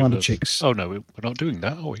 5. Commander Chicks. Oh no, we're not doing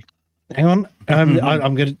that, are we? Hang on,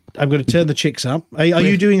 I'm going to turn the chicks up. Are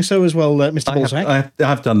you doing so as well, Mr. Balzac? I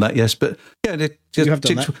have done that, yes, but yeah, you have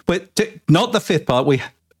done that. But not the 5th part.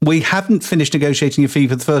 We haven't finished negotiating your fee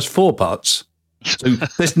for the first 4 parts. So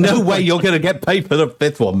there's no way you're going to get paid for the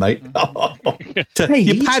 5th one, mate.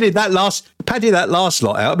 You padded that last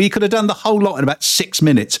lot out. I mean, you could have done the whole lot in about 6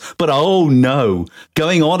 minutes. But oh no,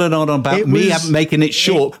 going on and on about making it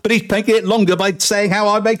short. But he's making it longer by saying how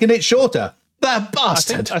I'm making it shorter. That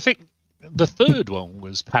bastard. I think the 3rd one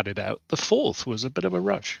was padded out. The 4th was a bit of a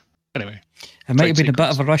rush. Anyway, it might have been a bit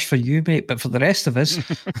of a rush for you, mate, but for the rest of us.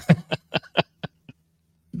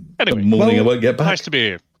 Anyway, the morning I won't get back. Nice to be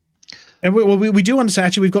here. And we do understand,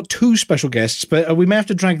 actually, we've got 2 special guests, but we may have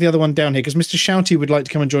to drag the other one down here because Mr. Shouty would like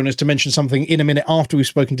to come and join us to mention something in a minute after we've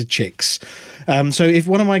spoken to Chicks. So if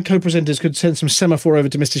one of my co-presenters could send some semaphore over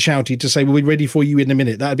to Mr. Shouty to say, we'll be ready for you in a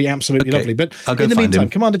minute, that'd be absolutely lovely. But in the meantime,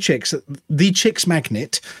 Commander Chicks, the Chicks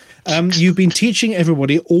Magnet, you've been teaching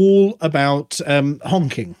everybody all about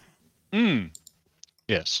honking.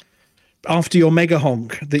 Yes. After your mega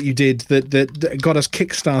honk that you did that got us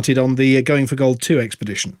kick-started on the Going for Gold 2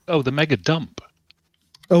 expedition. Oh, the mega dump.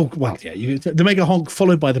 Oh, well, yeah, the mega honk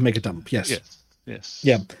followed by the mega dump, yes. Yes.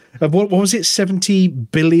 Yeah. What was it, 70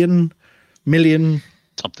 billion, million?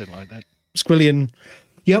 Something like that. Squillion.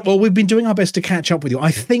 Yeah, well, we've been doing our best to catch up with you.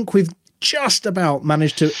 I think we've just about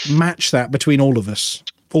managed to match that between all of us,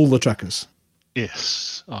 all the truckers.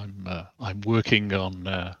 Yes, I'm working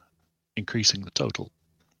on increasing the total.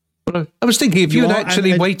 I was thinking if you had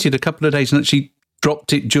actually waited a couple of days and actually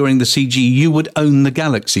dropped it during the CG, you would own the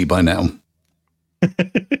galaxy by now.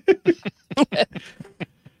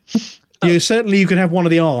 Certainly you could have one of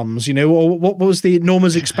the arms, or what was the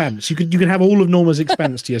Norma's Expanse? You could have all of Norma's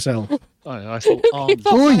Expanse to yourself. I thought arms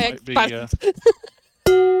might be... I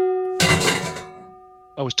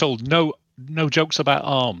was told no jokes about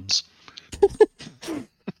arms.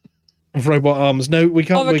 Of robot arms. No, we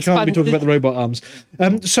can't be talking about the robot arms.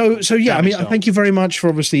 So yeah, I mean, thank you very much for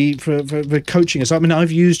obviously for coaching us. I mean,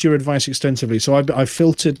 I've used your advice extensively. So I've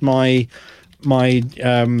filtered my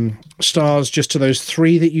stars just to those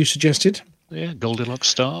 3 that you suggested. Yeah, Goldilocks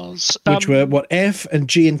stars. Which were what, F and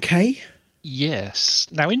G and K? Yes.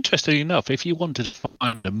 Now, interestingly enough, if you wanted to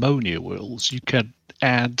find ammonia worlds, you could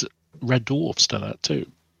add red dwarfs to that too,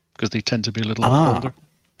 because they tend to be a little colder.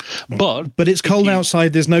 But it's cold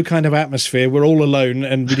outside. There's no kind of atmosphere. We're all alone,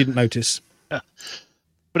 and we didn't notice. But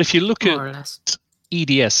if you look at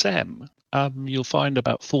EDSM, you'll find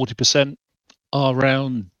about 40% are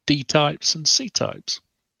around D types and C types.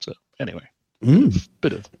 So anyway,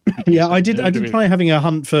 bit of yeah. I did try having a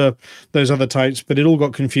hunt for those other types, but it all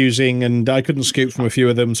got confusing, and I couldn't scoop from a few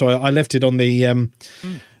of them, so I left it on the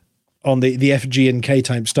F, G, and K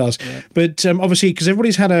type stars. Yeah. But obviously, because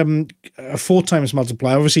everybody's had a 4 times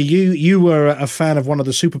multiplier, obviously you were a fan of one of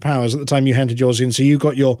the superpowers at the time you handed yours in, so you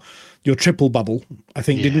got your triple bubble, I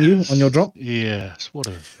think, didn't you, on your drop? Yes.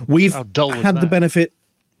 We've had the benefit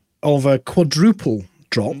of a quadruple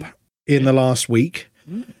drop in the last week,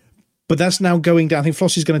 but that's now going down. I think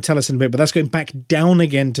Flossie's going to tell us in a bit, but that's going back down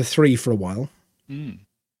again to 3 for a while.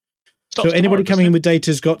 So anybody coming in with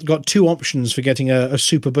data's got 2 options for getting a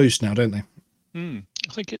super boost now, don't they? I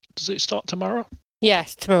think does it start tomorrow?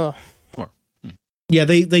 Yes, tomorrow. Yeah,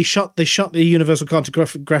 they shut the Universal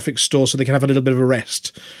Cartographic store so they can have a little bit of a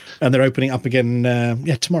rest, and they're opening up again.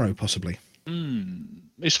 Tomorrow possibly.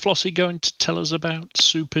 Is Flossie going to tell us about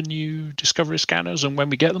super new Discovery scanners and when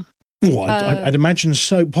we get them? Well, I'd imagine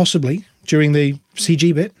so, possibly, during the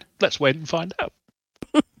CG bit. Let's wait and find out.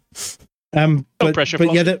 No pressure.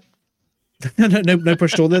 But yeah, no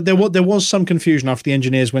pressure at all. There was some confusion after the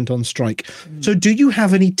engineers went on strike. So do you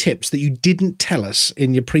have any tips that you didn't tell us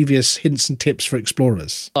in your previous hints and tips for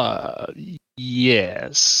explorers?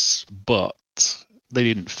 Yes, but they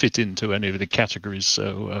didn't fit into any of the categories.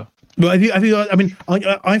 So, well, have you? I mean,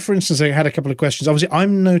 I for instance, I had a couple of questions. Obviously,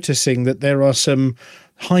 I'm noticing that there are some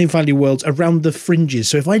high-value worlds around the fringes.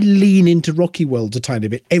 So if I lean into rocky worlds a tiny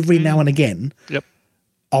bit every now and again, yep,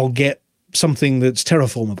 I'll get something that's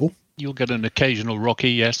terraformable. You'll get an occasional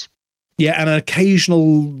rocky, yes. Yeah, and an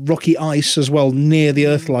occasional rocky ice as well near the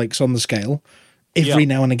Earth-likes on the scale, every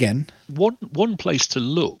now and again. One place to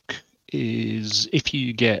look is if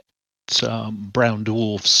you get brown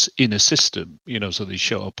dwarfs in a system, so they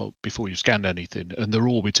show up before you scan anything, and they're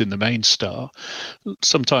orbiting the main star.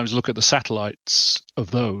 Sometimes look at the satellites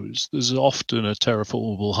of those. There's often a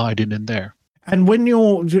terraformable hiding in there. And when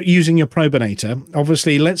you're using your probinator,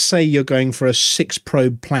 obviously, let's say you're going for a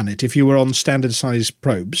 6-probe planet. If you were on standard size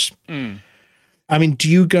probes, I mean, do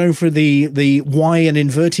you go for the Y and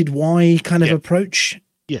inverted Y kind of approach?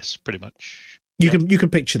 Yes, pretty much. You can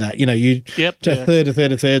picture that,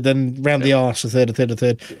 a third, then round the arse, a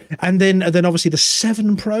third, and then obviously the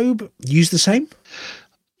 7 probe. Use the same.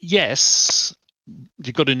 Yes,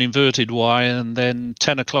 you've got an inverted Y, and then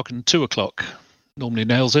 10 o'clock and 2 o'clock normally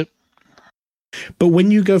nails it. But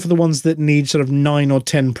when you go for the ones that need sort of 9 or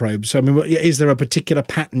 10 probes, I mean, is there a particular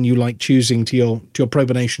pattern you like choosing to your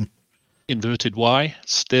probination? Inverted Y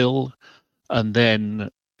still, and then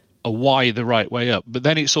a Y the right way up. But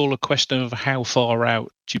then it's all a question of how far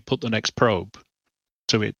out you put the next probe.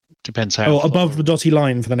 So it depends how far. Above the dotted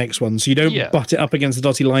line for the next one. So you don't butt it up against the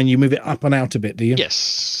dotted line, you move it up and out a bit, do you?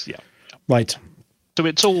 Yes. Yeah. Right. So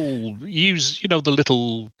it's all use,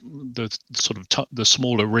 the sort of the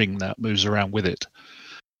smaller ring that moves around with it.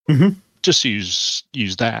 Mm-hmm. Just use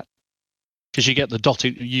that because you get the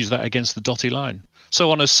dotted. Use that against the dotted line. So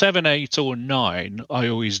on a 7, 8, or 9, I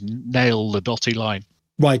always nail the dotted line.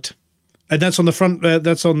 Right, and that's on the front.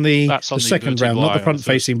 That's on the second round, not the front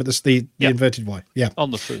facing, but the inverted Y. Yeah,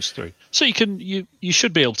 on the first 3. So you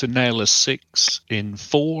should be able to nail a 6 in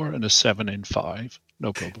 4 and a 7 in 5.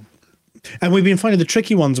 No problem. And we've been finding the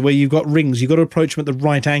tricky ones where you've got rings. You've got to approach them at the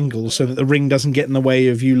right angle so that the ring doesn't get in the way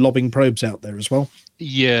of you lobbing probes out there as well.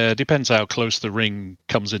 Yeah, it depends how close the ring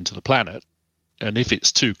comes into the planet. And if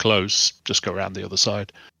it's too close, just go around the other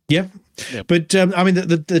side. Yeah. But, I mean,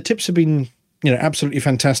 the tips have been, absolutely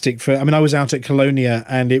fantastic. I was out at Colonia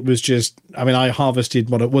and it was just, I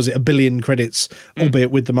harvested, 1 billion credits,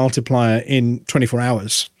 albeit with the multiplier in 24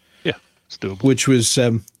 hours. Yeah, it's doable. Which was,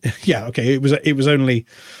 it was only...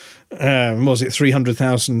 was it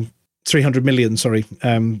 300 million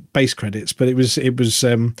base credits, but it was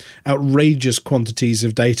outrageous quantities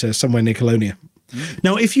of data somewhere near Colonia.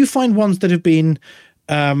 Now, if you find ones that have been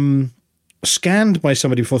scanned by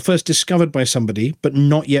somebody before, first discovered by somebody, but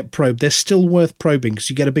not yet probed, they're still worth probing because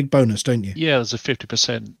you get a big bonus, don't you? Yeah, there's a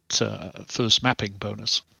 50% first mapping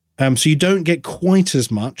bonus. So you don't get quite as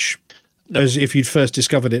much as if you'd first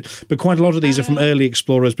discovered it, but quite a lot of these are from early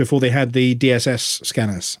explorers before they had the DSS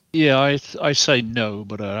scanners. Yeah, I say no,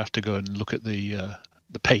 but I have to go and look at the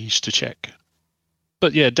page to check.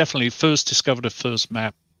 But yeah, definitely first discovered a first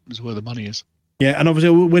map is where the money is. Yeah, and obviously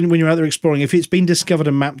when you're out there exploring, if it's been discovered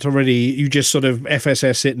and mapped already, you just sort of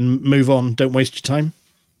FSS it and move on. Don't waste your time.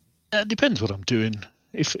 It depends what I'm doing.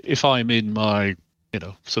 If I'm in my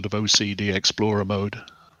sort of OCD explorer mode,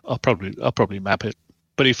 I'll probably map it.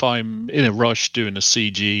 But if I'm in a rush doing a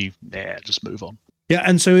CG, just move on. Yeah,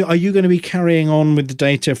 and so are you going to be carrying on with the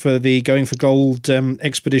data for the Going for Gold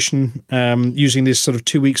expedition using this sort of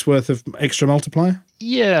 2 weeks worth of extra multiplier?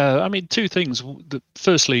 Yeah, 2 things.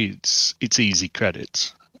 Firstly, it's easy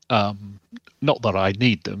credits. Not that I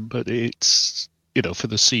need them, but it's, for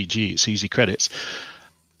the CG, it's easy credits.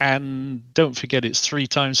 And don't forget, it's 3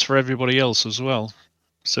 times for everybody else as well.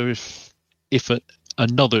 So if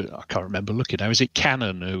another, I can't remember looking now, is it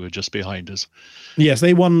Canon who are just behind us? Yes,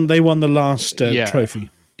 they won the last trophy.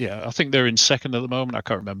 Yeah, I think they're in second at the moment. I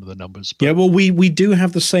can't remember the numbers. But... Yeah, well, we do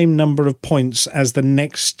have the same number of points as the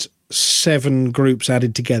next 7 groups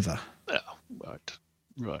added together. Oh,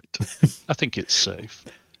 right. I think it's safe.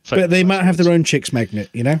 But they might have their own chicks magnet,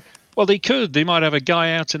 Well, they could. They might have a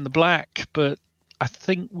guy out in the black, but I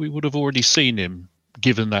think we would have already seen him,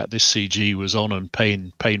 given that this CG was on and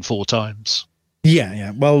paying 4 times.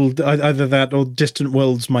 Yeah. Well, either that or Distant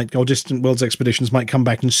Worlds expeditions might come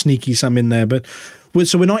back and sneaky some in there. But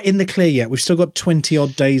so we're not in the clear yet. We've still got 20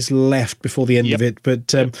 odd days left before the end of it.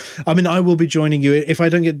 But I mean, I will be joining you if I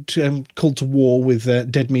don't get called to war with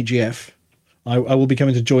Dead Me GF. I will be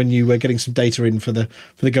coming to join you, getting some data in for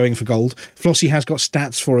the Going for Gold. Flossie has got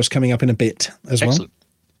stats for us coming up in a bit as well.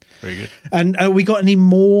 Very good. And we got any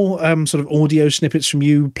more sort of audio snippets from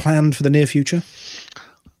you planned for the near future?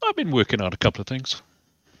 I've been working on a couple of things.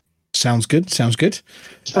 Sounds good.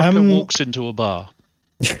 Tucker walks into a bar.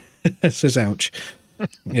 Says ouch.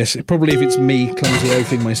 Yes, probably if it's me clumsy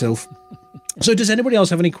oafing myself. So does anybody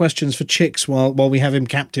else have any questions for Chicks while we have him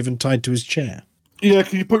captive and tied to his chair? Yeah,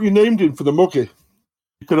 can you put your name in for the Muggy?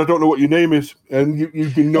 Because I don't know what your name is, and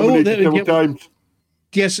you've been nominated several times.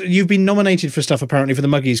 Yes, you've been nominated for stuff apparently for the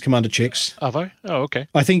Muggies, Commander Chicks. Have I? Oh, okay.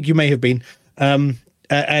 I think you may have been. And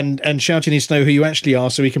Shouty needs to know who you actually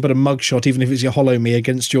are so he can put a mugshot, even if it's your Hollow Me,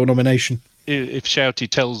 against your nomination. If Shouty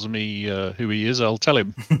tells me who he is, I'll tell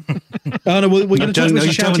him. Oh, no, we're going to talk to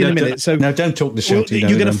Shouty in a minute. No, don't talk to Shouty.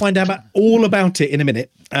 You're going to find out all about it in a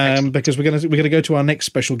minute, because we're going to go to our next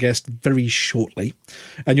special guest very shortly,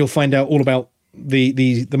 and you'll find out all about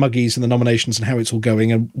the Muggies and the nominations and how it's all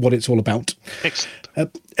going and what it's all about.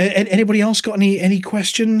 Excellent. Anybody else got any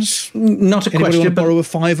questions? Not a Anybody question. Want to borrow a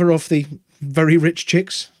fiver off the very rich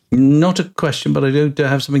Chicks? Not a question, but I do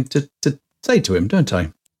have something to say to him, don't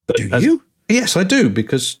I? Do you? Yes, I do,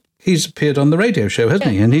 because he's appeared on the radio show,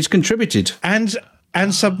 hasn't he? And he's contributed. And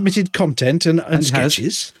submitted content and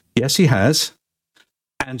sketches. Yes, he has.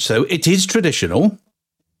 And so it is traditional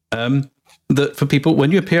that for people,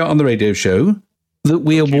 when you appear on the radio show, that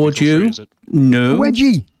we award you... No.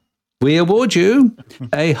 Wedgie! We award you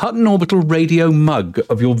a Hutton Orbital radio mug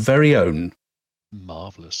of your very own.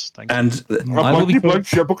 Marvellous. Thank you. And I will be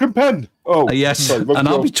book and pen. Oh, yes. Sorry, and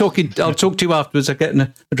I'll talk to you afterwards. I get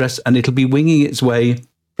an address, and it'll be winging its way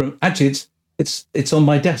from. Actually, it's on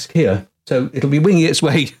my desk here, so it'll be winging its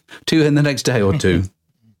way to you in the next day or two.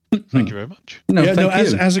 Thank you very much. Thank you.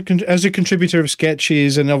 As a contributor of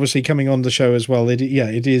sketches and obviously coming on the show as well, it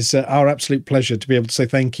is our absolute pleasure to be able to say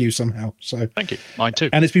thank you somehow. So thank you. Mine too.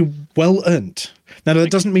 And it's been well earned. Now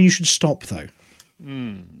that doesn't mean you should stop though.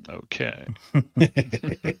 Okay.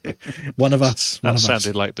 One of us. That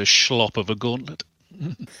sounded like the schlop of a gauntlet.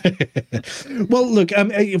 Well, look,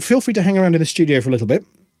 feel free to hang around in the studio for a little bit.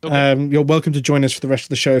 Okay. You're welcome to join us for the rest of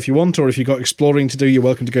the show if you want, or if you've got exploring to do, you're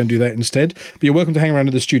welcome to go and do that instead. But you're welcome to hang around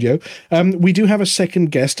in the studio. We do have a second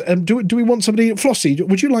guest. Do we want somebody... Flossie,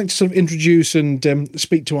 would you like to sort of introduce and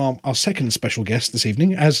speak to our second special guest this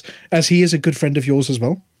evening, as he is a good friend of yours as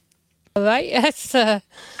well? All right, yes.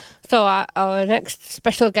 So our next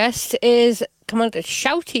special guest is Commander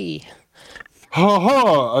Shouty.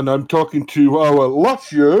 Ha! And I'm talking to our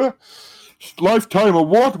last year Lifetime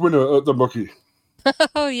Award winner at the Mucky.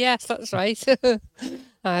 Oh, yes, that's right.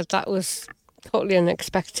 That was totally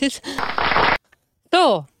unexpected.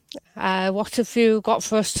 So, what have you got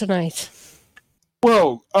for us tonight?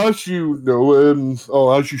 Well, as you know,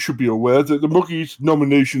 or as you should be aware, that the Muggies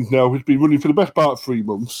nominations now has been running for the best part of 3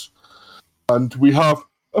 months. And we have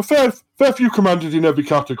a fair few commanders in every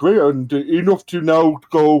category, and enough to now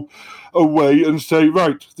go away and say,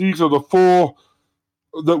 right, these are the 4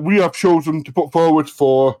 that we have chosen to put forward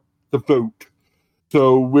for the vote.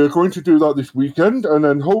 So we're going to do that this weekend, and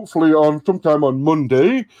then hopefully sometime on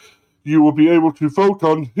Monday, you will be able to vote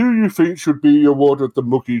on who you think should be awarded the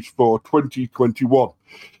Muggies for 2021.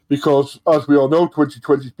 Because, as we all know,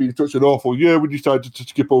 2020 has been such an awful year, we decided to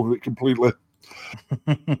skip over it completely.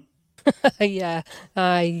 Yeah,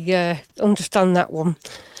 I understand that one.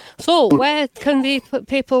 So, where can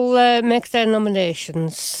people make their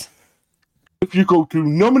nominations? If you go to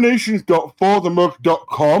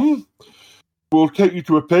nominations.forthemug.com, we'll take you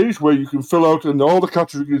to a page where you can fill out and all the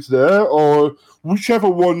categories there, or whichever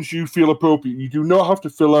ones you feel appropriate. You do not have to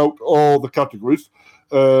fill out all the categories.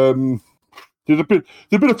 There's been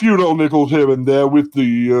a few little niggles here and there with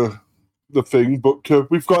the thing, but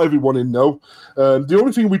we've got everyone in now. The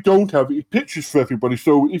only thing we don't have is pictures for everybody.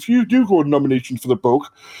 So if you do go on nominations for the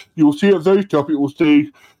book, you will see at the very top it will say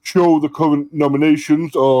show the current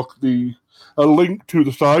nominations or a link to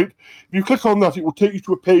the site. If you click on that, it will take you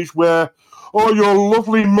to a page where all your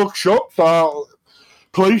lovely mugshots are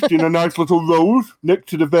placed in a nice little rows next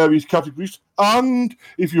to the various categories. And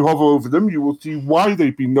if you hover over them, you will see why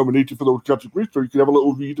they've been nominated for those categories, so you can have a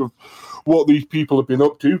little read of what these people have been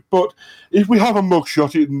up to. But if we have a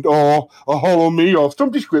mugshot or a Hollow Me or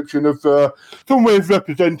some description of some way of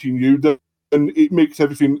representing you, then it makes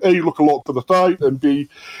everything, A, look a lot for the site, and B,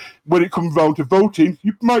 when it comes round to voting,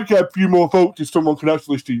 you might get a few more votes if someone can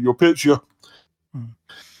actually see your picture.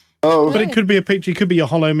 Oh, but it could be a picture. It could be a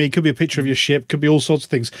hollow me. It could be a picture of your ship. Could be all sorts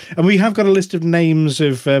of things. And we have got a list of names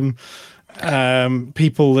of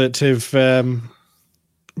people that have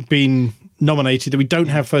been nominated that we don't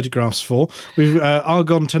have photographs for. We've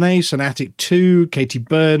Argon Tenace and Attic 2, Katie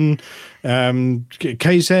Byrne,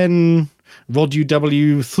 Kzen, Rod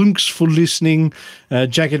UW, thanks for listening,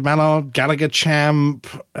 Jagged Mallard, Gallagher Champ,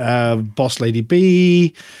 Boss Lady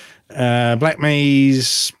B, Black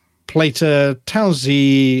Maze, Plater,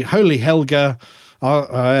 Towsy, Holy Helga,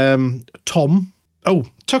 Tom. Oh,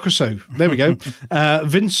 Tokuso. There we go.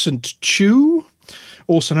 Vincent Chu,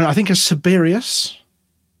 also known, I think, as Siberius,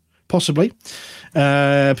 possibly.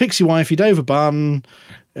 Pixie Wifey, Dover Barn,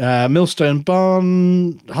 Millstone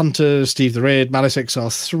Barn, Hunter, Steve the Red, Malice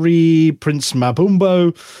XR3, Prince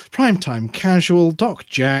Mabumbo, Primetime Casual, Doc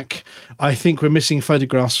Jack. I think we're missing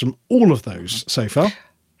photographs from all of those so far.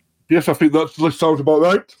 Yes, I think that list sounds about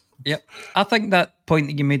right. Yep. I think that point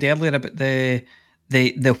that you made earlier about the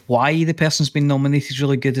why the person's been nominated is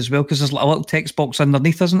really good as well, because there's a little text box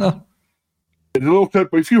underneath, isn't there? There's a little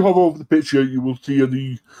text, but if you hover over the picture, you will see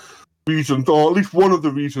the reasons, or at least one of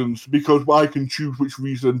the reasons, because I can choose which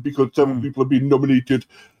reason, because several people have been nominated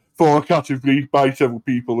for a category by several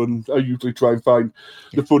people, and I usually try and find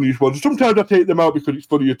the funniest ones. Sometimes I take them out because it's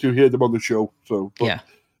funnier to hear them on the show. So, yeah,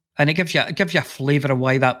 and it gives you a flavour of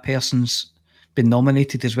why that person's been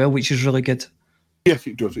nominated as well, which is really good. Yes,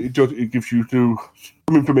 it does. It does. It gives you some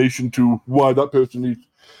information to why that person is.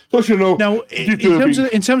 So, you know, now,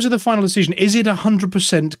 in terms of the final decision, is it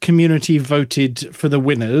 100% community voted for the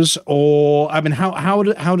winners, or I mean, how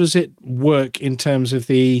does it work in terms of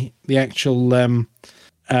the actual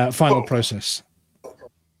final process?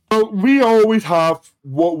 Well, we always have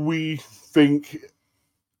what we think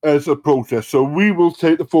as a process. So we will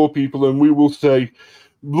take the 4 people and we will say,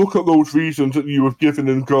 look at those reasons that you have given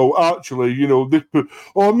and go, actually, you know, this,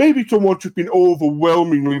 or maybe someone's just been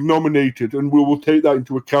overwhelmingly nominated, and we will take that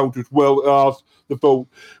into account as well as the vote.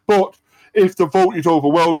 But if the vote is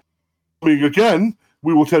overwhelming again,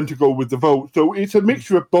 we will tend to go with the vote. So it's a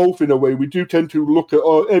mixture of both in a way. We do tend to look at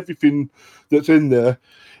everything that's in there.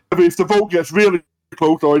 If the vote gets really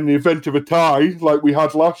close, or in the event of a tie, like we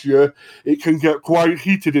had last year, it can get quite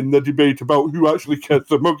heated in the debate about who actually gets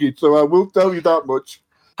the muggy. So I will tell you that much.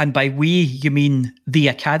 And by we, you mean the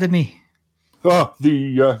Academy? The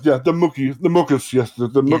Muggers, yes. The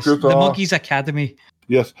Muggers the Muggies Academy.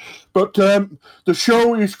 Yes. But the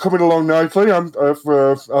show is coming along nicely. I've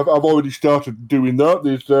already started doing that.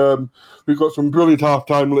 We've got some brilliant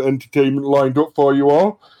halftime entertainment lined up for you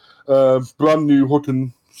all. Brand new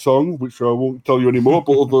Hutton song, which I won't tell you anymore,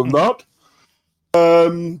 but other than that.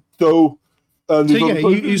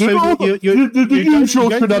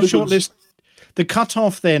 Shortlist. The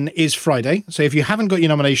cut-off then is Friday. So if you haven't got your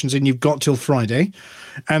nominations in, you've got till Friday.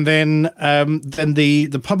 And then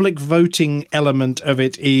the public voting element of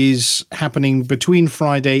it is happening between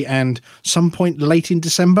Friday and some point late in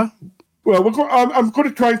December. Well, I'm going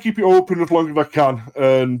to try and keep it open as long as I can,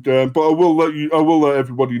 and but I will let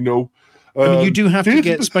everybody know. I mean, you do have to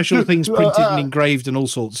get special things printed and engraved and all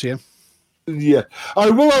sorts, yeah? Yeah. I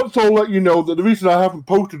will also let you know that the reason I haven't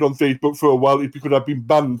posted on Facebook for a while is because I've been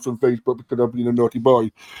banned from Facebook because I've been a naughty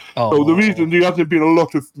boy. Oh. So the reason there hasn't been a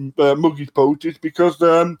lot of Muggies posts is because,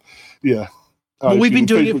 yeah. Well, we've been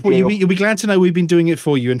doing it for you. You'll be glad to know we've been doing it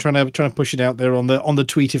for you and trying to push it out there on the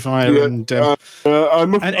Tweetifier. Yeah,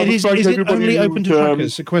 is it only open to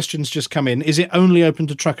truckers? The questions just come in. Is it only open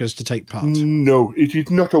to truckers to take part? No, it is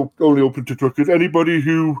not only open to truckers. Anybody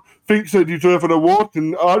who thinks they deserve an award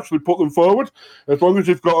can actually put them forward. As long as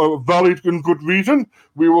they've got a valid and good reason,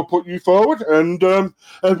 we will put you forward, and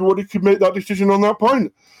everybody can make that decision on that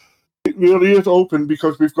point. It really is open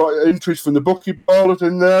because we've got entries from the bucketballers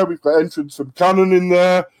in there. We've got entrants from Cannon in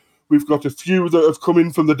there. We've got a few that have come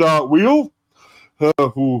in from the Dark Wheel. Yes,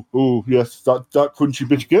 that crunchy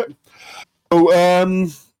biscuit. So,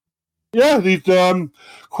 yeah, there's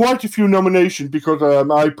quite a few nominations because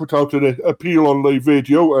I put out an appeal on Lade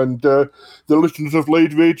Radio, and the listeners of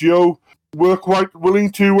Lade Radio were quite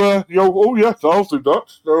willing to, oh yes, I'll do that.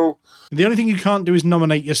 So the only thing you can't do is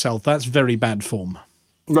nominate yourself. That's very bad form.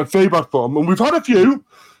 That's very bad form, and we've had a few,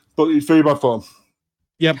 but it's very bad form.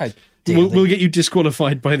 Yep. We'll get you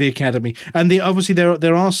disqualified by the Academy. And obviously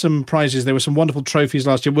there are some prizes. There were some wonderful trophies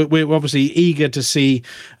last year. We're obviously eager to see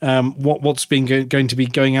what's been going to be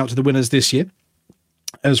going out to the winners this year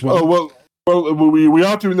as well. Oh, well, we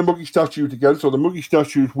are doing the Muggy Statues again, so the Muggy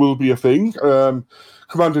Statues will be a thing.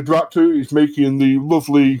 Commander Dractu is making the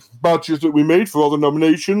lovely badges that we made for all the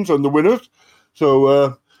nominations and the winners.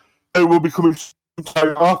 So they will be coming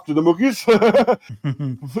time after the Muggies,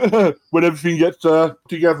 when everything gets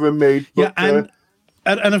together and made. But,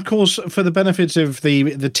 and of course, for the benefit of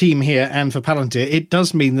the team here and for Palantir, it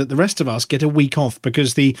does mean that the rest of us get a week off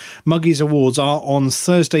because the Muggies Awards are on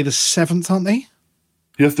Thursday the 7th, aren't they?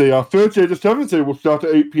 Yes, they are. Thursday the 7th, they will start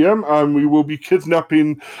at 8 p.m, and we will be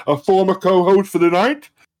kidnapping a former co-host for the night.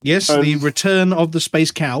 Yes, the return of the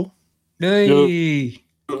Space Cow. Yay!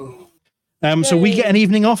 So we get an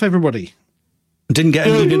evening off, everybody. Didn't get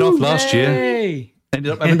an evening off last year.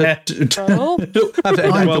 Ended up having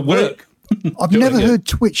to work. I've never heard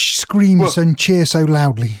Twitch scream and cheer so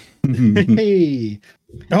loudly. Hey.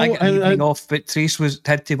 I got an evening off, but Trace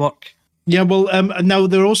had to work. Yeah, well, now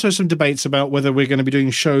there are also some debates about whether we're going to be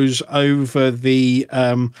doing shows over the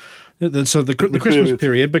Christmas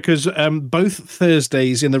period, because both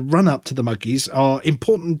Thursdays in the run-up to the Muggies are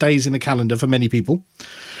important days in the calendar for many people.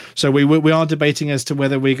 So we are debating as to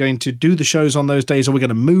whether we're going to do the shows on those days or we're going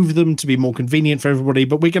to move them to be more convenient for everybody.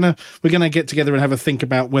 But we're gonna get together and have a think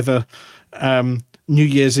about whether New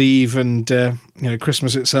Year's Eve and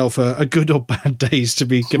Christmas itself are good or bad days to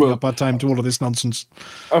be giving up our time to all of this nonsense.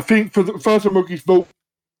 I think for the first Muggies vote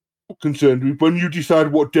concerned, when you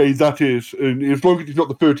decide what day that is, and as long as it's not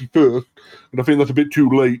the 31st, and I think that's a bit too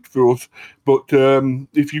late for us. But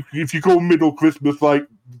if you go middle Christmas, like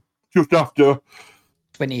just after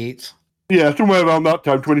 28th. Yeah, somewhere around that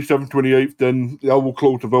time, 27th, 28th, then I will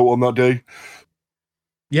close the vote on that day.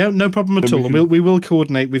 Yeah, no problem at all. We will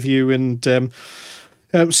coordinate with you and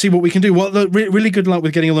see what we can do. Well, really good luck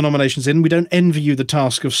with getting all the nominations in. We don't envy you the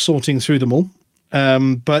task of sorting through them all.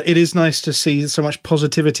 But it is nice to see so much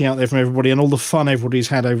positivity out there from everybody and all the fun everybody's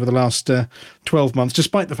had over the last 12 months,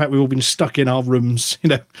 despite the fact we've all been stuck in our rooms,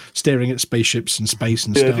 staring at spaceships and space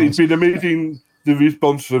and stars. It's been amazing, the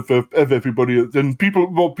response of everybody. And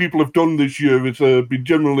what people have done this year has been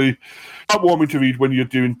generally heartwarming to read when you're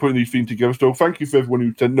putting these things together. So thank you for everyone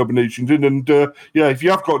who sent nominations in. And if you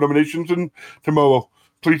have got nominations in tomorrow,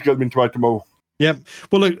 please get them in by tomorrow. Yeah.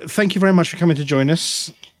 Well, look, thank you very much for coming to join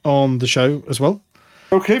us on the show as well.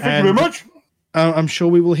 Okay, thank you very much. I'm sure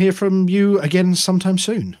we will hear from you again sometime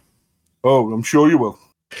soon. Oh, I'm sure you will.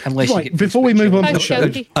 Before we move on to the show,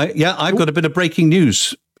 I've got a bit of breaking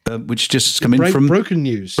news, which just come in from broken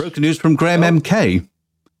news. Broken news from Graham MK.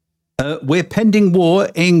 We're pending war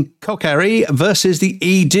in Kokari versus the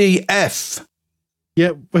EDF.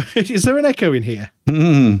 Yeah, is there an echo in here?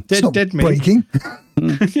 Dead me. Breaking.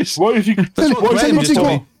 Yes. What is he?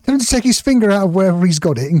 Tell him to take his finger out of wherever he's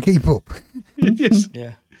got it and keep up. Yes.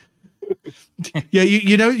 Yeah. Yeah,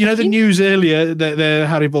 you know the news earlier, the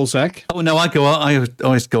Harry Balzac. Oh no, I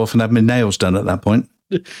always go off and have my nails done at that point.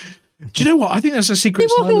 Do you know what? I think that's a secret.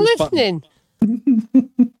 He wasn't listening.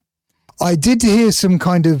 I did hear some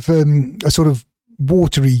kind of a sort of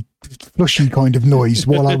watery, flushy kind of noise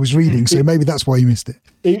while I was reading, so maybe that's why you missed it.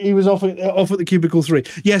 He was off at the cubicle 3.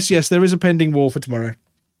 Yes, there is a pending war for tomorrow.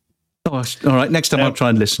 Oh, all right. Next time I'll try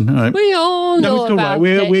and listen. All right. We all know about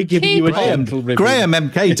it. We're giving you a gentle review. Graham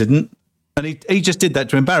MK didn't, and he just did that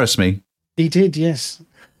to embarrass me. He did, yes.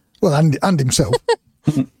 Well, and himself.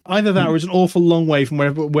 Either that or it's an awful long way from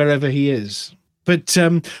wherever he is. But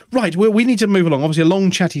right, we need to move along. Obviously, a long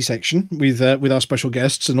chatty section with our special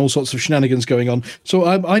guests and all sorts of shenanigans going on. So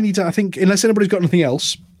I need to. I think, unless anybody's got anything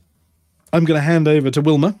else, I'm going to hand over to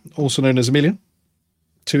Wilma, also known as Amelia,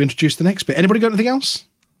 to introduce the next bit. Anybody got anything else?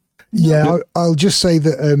 Yeah, I'll just say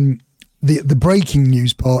that the breaking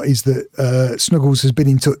news part is that Snuggles has been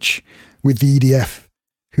in touch with the EDF,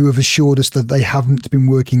 who have assured us that they haven't been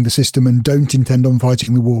working the system and don't intend on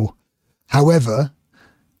fighting the war. However,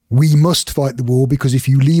 we must fight the war because if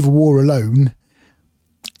you leave a war alone,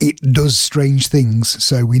 it does strange things.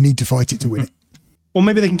 So we need to fight it to win it. Or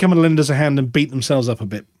maybe they can come and lend us a hand and beat themselves up a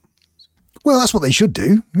bit. Well, that's what they should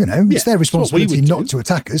do. It's their responsibility not to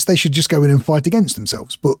attack us. They should just go in and fight against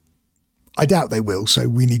themselves. But I doubt they will. So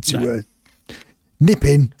we need to nip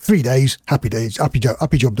in 3 days, happy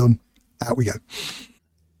job done. Out we go.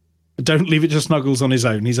 Don't leave it to Snuggles on his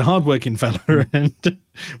own. He's a hard-working fella, and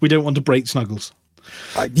we don't want to break Snuggles.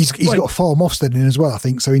 He's got a farm Ofsted in as well, I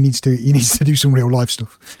think. So he needs to do some real life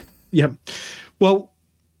stuff. Yeah. Well,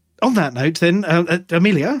 on that note, then,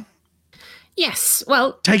 Amelia. Yes.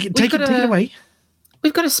 Well, take it away.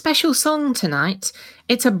 We've got a special song tonight.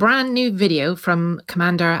 It's a brand new video from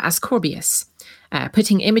Commander Ascorbius,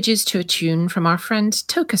 putting images to a tune from our friend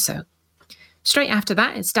Tokuso. Straight after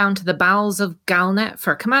that, it's down to the bowels of Galnet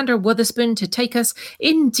for Commander Witherspoon to take us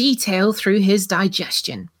in detail through his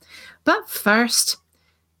digestion. But first,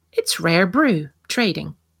 it's Rare Brew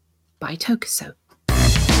Trading by Tokuso.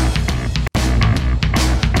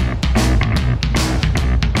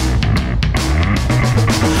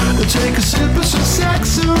 take a sip of some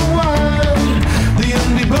Saxon wine. The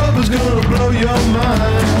envy bubble's gonna blow your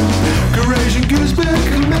mind. Eurasian gooseberry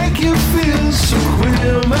can make you feel so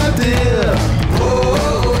queer, my dear.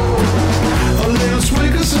 Oh, a little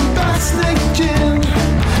swig of some bat snake gin,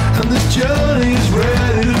 and this journey is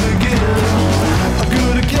ready to begin. A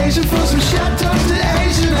good occasion for some Chateau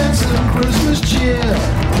d'Asian and some Christmas cheer.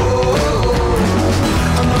 Oh,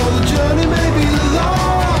 I know the journey may be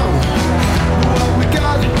long, but what we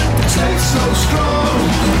got tastes so strong.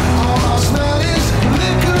 All I smell is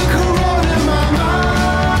liquor corroding in my mind.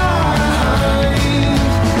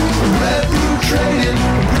 Red brew trading,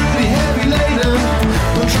 pretty heavy laden.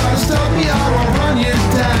 Don't try to stop me, I won't run you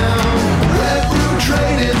down. Red brew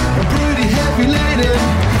trading, pretty heavy laden.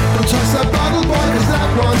 Don't touch that bottle, boy, cause that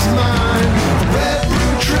one's mine. Red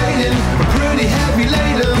brew trading, pretty heavy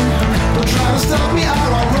laden. Don't try to stop me, I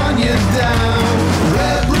won't run you down.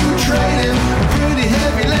 Red brew trading, pretty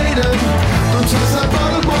heavy laden. Don't touch that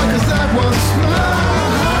bottle, boy, cause that one's mine.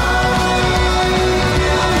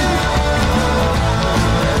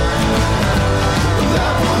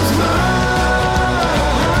 That one's mine.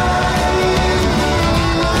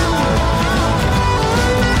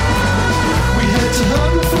 We head to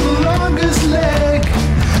Hutton for the longest leg.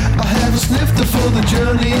 I have a snifter for the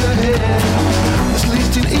journey ahead. This leads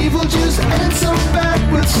to evil juice and some back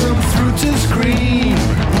with some fruited cream.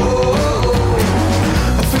 Oh,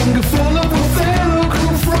 a finger full of Othello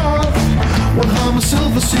cool froth. One harm of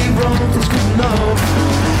silver sea rum is good enough.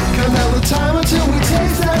 Can't have the time until we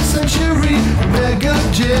taste that century mega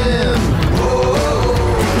gin. Oh,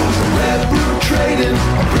 red brew trading,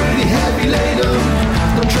 I'm pretty heavy laden.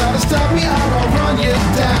 Don't try to stop me, I'll run you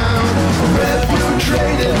down. Red brew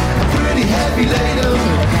trading, I'm pretty heavy laden.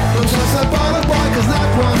 Don't touch that bottle, boy, cause that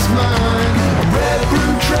one's mine. Red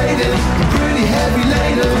brew trading, I'm pretty heavy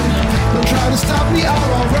laden. Don't try to stop me,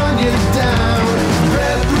 I'll run you down.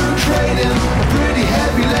 Red brew trading, I'm pretty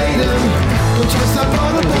heavy laden. Don't touch that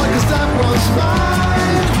bottle, boy, cause that one's mine.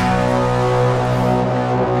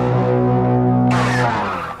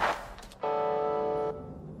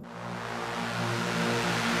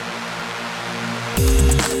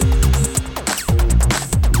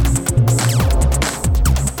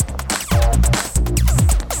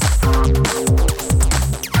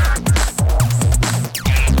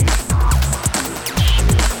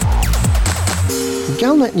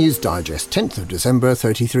 Galnet News Digest, 10th of December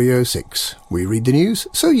 3306. We read the news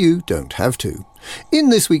so you don't have to. In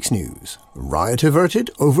this week's news, riot averted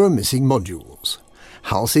over missing modules.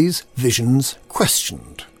 Halsey's visions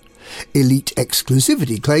questioned. Elite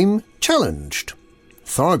exclusivity claim challenged.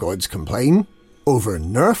 Thargoids complain over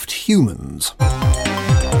nerfed humans.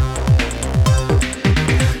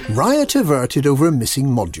 Riot averted over missing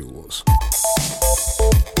modules.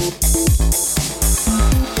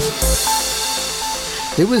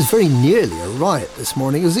 There was very nearly a riot this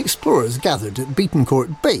morning as explorers gathered at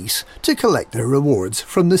Beatoncourt Base to collect their rewards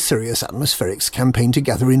from the Sirius Atmospherics campaign to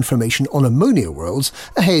gather information on ammonia worlds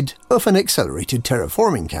ahead of an accelerated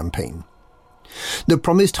terraforming campaign. The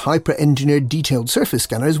promised hyper-engineered detailed surface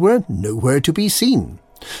scanners were nowhere to be seen.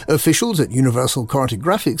 Officials at Universal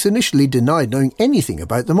Cartographics initially denied knowing anything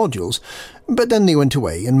about the modules, but then they went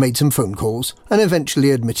away and made some phone calls and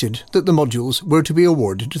eventually admitted that the modules were to be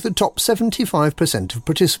awarded to the top 75% of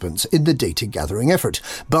participants in the data-gathering effort,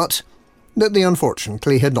 but that they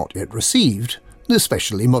unfortunately had not yet received the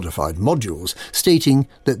specially modified modules, stating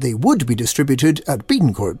that they would be distributed at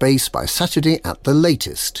Beatoncourt Base by Saturday at the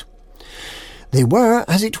latest. They were,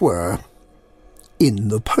 as it were, in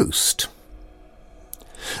the post.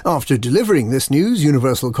 After delivering this news,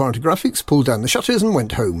 Universal Cartographics pulled down the shutters and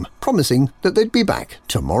went home, promising that they'd be back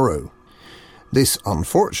tomorrow. This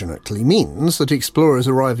unfortunately means that explorers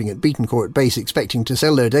arriving at Beatoncourt Base expecting to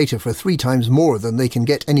sell their data for 3 times more than they can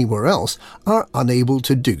get anywhere else are unable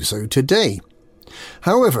to do so today.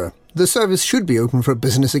 However, the service should be open for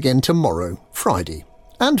business again tomorrow, Friday,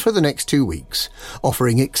 and for the next 2 weeks,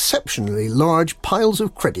 offering exceptionally large piles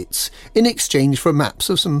of credits in exchange for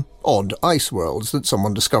maps of some odd ice worlds that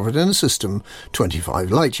someone discovered in a system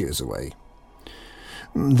 25 light-years away.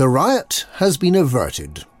 The riot has been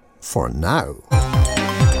averted, for now.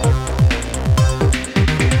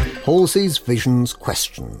 Halsey's visions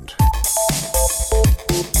questioned.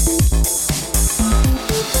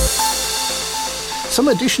 Some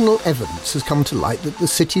additional evidence has come to light that the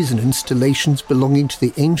cities and installations belonging to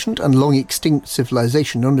the ancient and long-extinct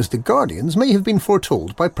civilization known as the Guardians may have been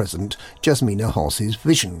foretold by President Jasmina Halsey's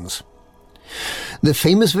visions. The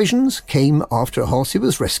famous visions came after Halsey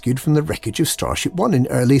was rescued from the wreckage of Starship One in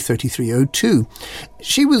early 3302.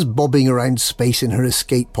 She was bobbing around space in her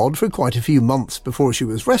escape pod for quite a few months before she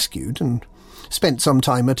was rescued and spent some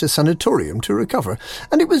time at a sanatorium to recover.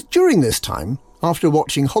 And it was during this time, after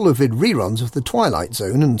watching holovid reruns of The Twilight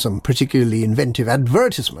Zone and some particularly inventive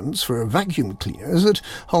advertisements for vacuum cleaners, that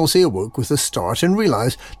Halsey awoke with a start and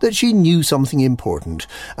realised that she knew something important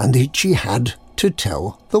and that she had to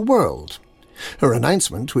tell the world. Her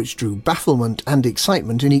announcement, which drew bafflement and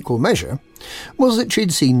excitement in equal measure, was that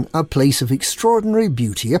she'd seen a place of extraordinary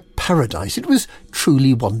beauty, a paradise. It was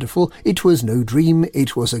truly wonderful. It was no dream.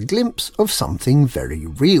 It was a glimpse of something very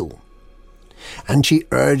real. And she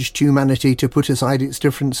urged humanity to put aside its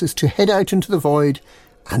differences, to head out into the void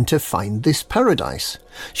and to find this paradise.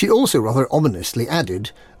 She also rather ominously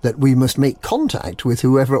added that we must make contact with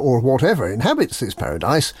whoever or whatever inhabits this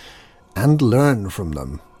paradise and learn from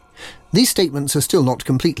them. These statements are still not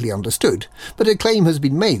completely understood, but a claim has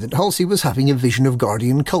been made that Halsey was having a vision of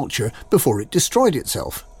Guardian culture before it destroyed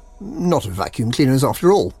itself. Not of vacuum cleaners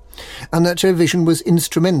after all. And that her vision was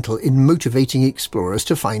instrumental in motivating explorers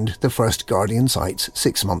to find the first Guardian sites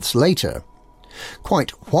 6 months later.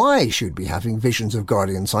 Quite why she'd be having visions of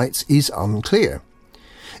Guardian sites is unclear.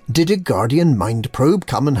 Did a Guardian mind probe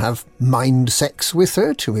come and have mind sex with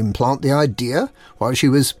her to implant the idea while she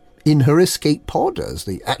was in her escape pod, as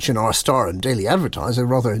the H&R Star and Daily Advertiser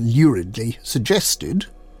rather luridly suggested?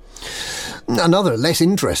 Another less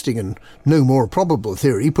interesting and no more probable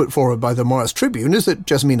theory put forward by the Mars Tribune is that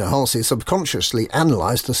Jasmina Halsey subconsciously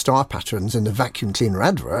analysed the star patterns in the vacuum cleaner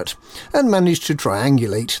advert and managed to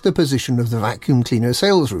triangulate the position of the vacuum cleaner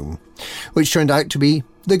sales room, which turned out to be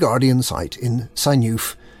the Guardian site in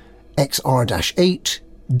Sinuf XR-8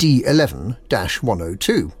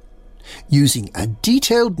 D11-102. Using a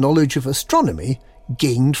detailed knowledge of astronomy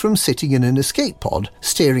gained from sitting in an escape pod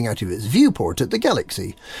staring out of its viewport at the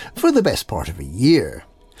galaxy for the best part of a year.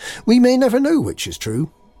 We may never know which is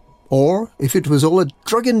true, or if it was all a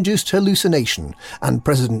drug-induced hallucination and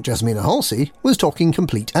President Jasmina Halsey was talking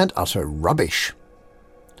complete and utter rubbish.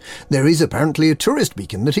 There is apparently a tourist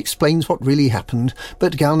beacon that explains what really happened,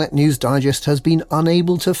 but Galnet News Digest has been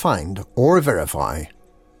unable to find or verify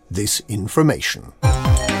this information.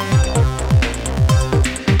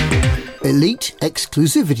 Elite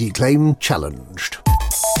exclusivity claim challenged.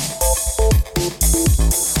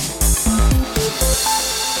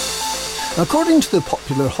 According to the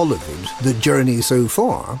popular holovid The Journey So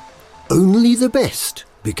Far, only the best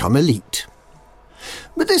become elite.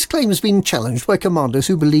 But this claim has been challenged by commanders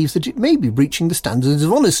who believe that it may be breaching the standards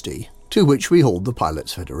of honesty to which we hold the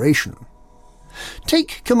Pilots Federation.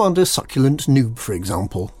 Take Commander Succulent Noob, for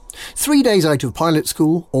example. 3 days out of pilot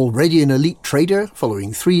school, already an elite trader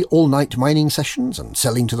following 3 all-night mining sessions and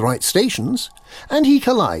selling to the right stations, and he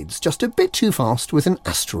collides just a bit too fast with an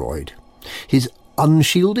asteroid. His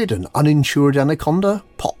unshielded and uninsured Anaconda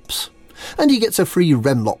pops, and he gets a free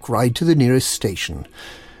Remlock ride to the nearest station.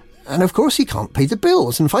 And of course he can't pay the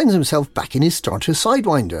bills and finds himself back in his starter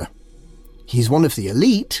Sidewinder. He's one of the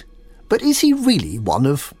elite, but is he really one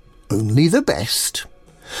of only the best?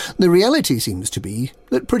 The reality seems to be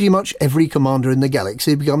that pretty much every commander in the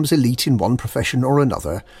galaxy becomes elite in one profession or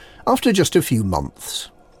another after just a few months.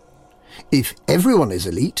 If everyone is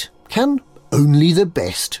elite, can only the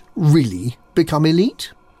best really become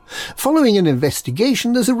elite? Following an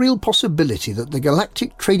investigation, there's a real possibility that the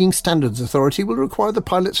Galactic Trading Standards Authority will require the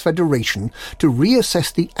Pilots Federation to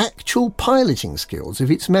reassess the actual piloting skills of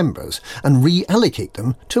its members and reallocate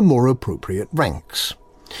them to more appropriate ranks.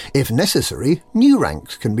 If necessary, new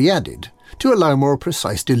ranks can be added to allow more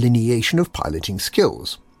precise delineation of piloting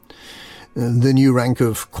skills. The new rank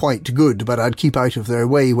of quite good, but I'd keep out of their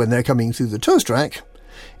way when they're coming through the toast rack,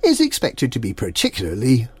 is expected to be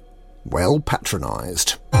particularly well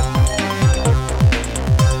patronised.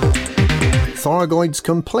 Thargoids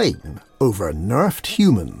complain over nerfed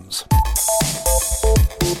humans.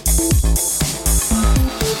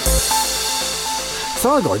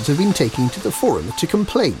 Thargoids have been taking to the forums to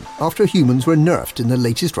complain after humans were nerfed in the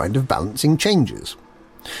latest round of balancing changes.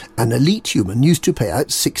 An elite human used to pay out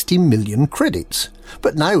 60 million credits,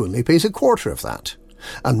 but now only pays a quarter of that,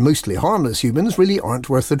 and mostly harmless humans really aren't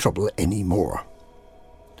worth the trouble anymore.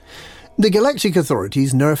 The galactic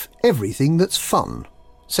authorities nerf everything that's fun,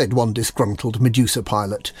 said one disgruntled Medusa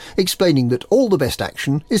pilot, explaining that all the best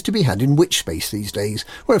action is to be had in witch space these days,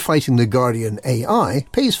 where fighting the Guardian AI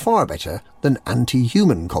pays far better than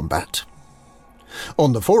anti-human combat.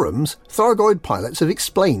 On the forums, Thargoid pilots have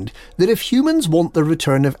explained that if humans want the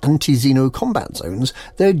return of anti-Xeno combat zones,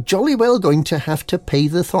 they're jolly well going to have to pay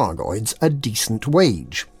the Thargoids a decent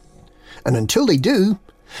wage. And until they do,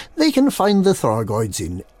 they can find the Thargoids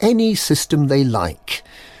in any system they like,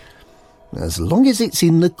 as long as it's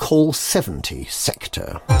in the Col 70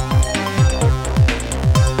 sector.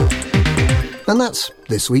 And that's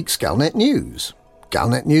this week's Galnet News.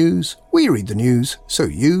 Galnet News, we read the news so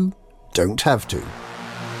you don't have to.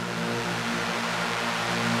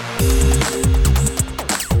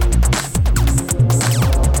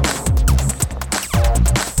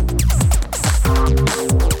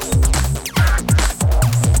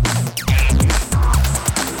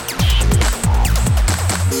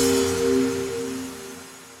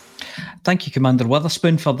 Thank you, Commander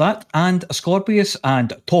Witherspoon, for that, and Ascorbius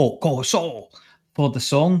and Tokoso for the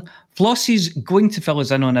song. Flossie's going to fill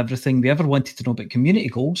us in on everything we ever wanted to know about community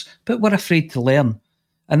goals, but we're afraid to learn.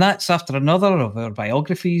 And that's after another of our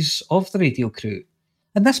biographies of the radio crew.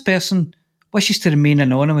 And this person wishes to remain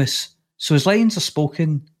anonymous, so his lines are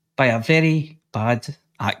spoken by a very bad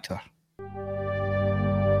actor.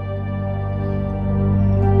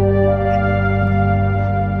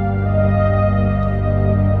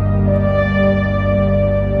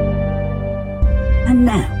 And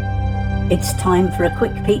now, it's time for a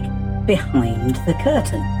quick peek behind the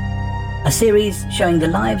curtain. A series showing the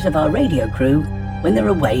lives of our radio crew when they're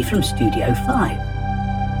away from Studio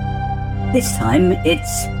 5. This time,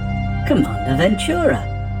 it's Commander Ventura.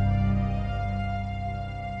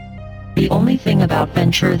 The only thing about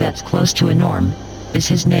Ventura that's close to a Norm is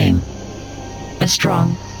his name. A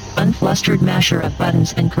strong, unflustered masher of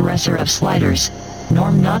buttons and caresser of sliders,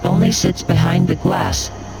 Norm not only sits behind the glass,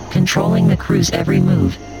 controlling the crew's every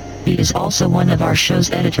move, he is also one of our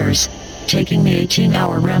show's editors, taking the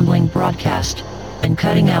 18-hour rambling broadcast and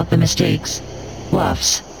cutting out the mistakes,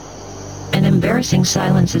 bluffs, and embarrassing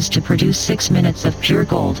silences to produce 6 minutes of pure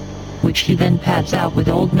gold, which he then pads out with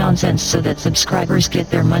old nonsense so that subscribers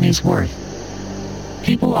get their money's worth.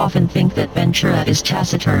 People often think that Ventura is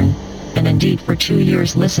taciturn, and indeed for 2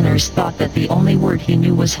 years listeners thought that the only word he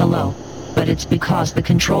knew was hello. But it's because the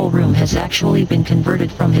control room has actually been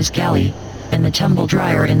converted from his galley, and the tumble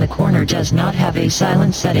dryer in the corner does not have a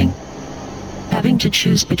silent setting. Having to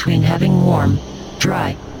choose between having warm,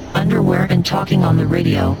 dry underwear and talking on the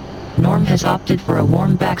radio, Norm has opted for a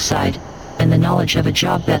warm backside, and the knowledge of a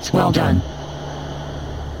job that's well done.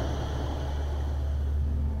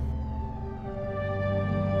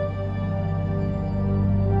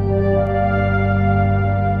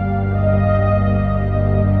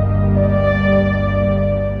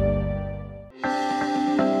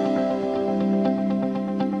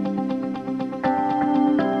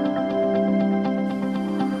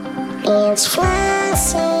 It's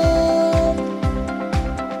Flossie.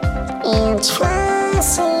 It's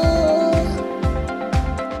Flossie.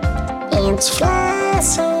 It's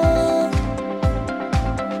Flossie.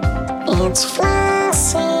 It's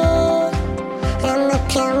Flossie. And the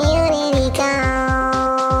community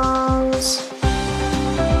goes.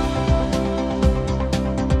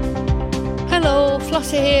 Hello,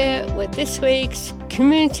 Flossie here with this week's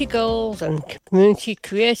community goals and community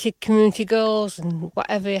created community goals and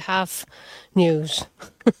whatever you have news.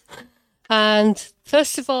 And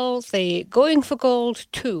first of all, the Going for Gold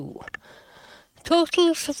 2.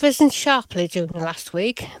 Totals have risen sharply during the last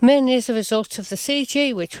week, mainly as a result of the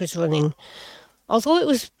CG which was running. Although it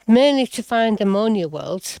was mainly to find ammonia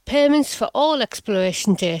worlds, payments for all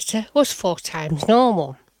exploration data was 4 times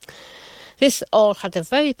normal. This all had a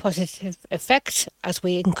very positive effect as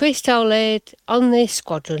we increased our lead on the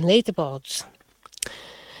squadron leaderboards.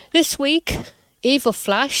 This week, Evil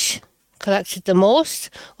Flash collected the most,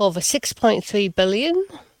 over 6.3 billion.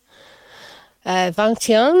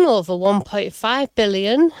 Vantion, over 1.5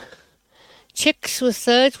 billion. Chicks was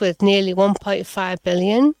third with nearly 1.5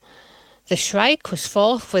 billion. The Shrike was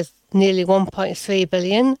fourth with nearly 1.3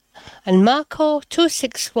 billion. And Marco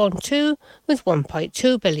 2612 with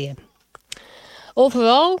 1.2 billion.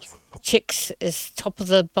 Overall, Chicks is top of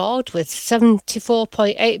the board with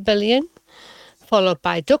 74.8 billion, followed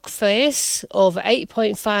by Duckface, over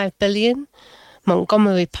 8.5 billion,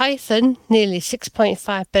 Montgomery Python, nearly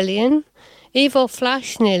 6.5 billion, Evo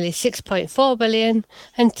Flash, nearly 6.4 billion,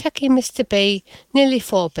 and Techie Mr. B, nearly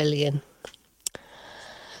 4 billion.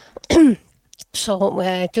 So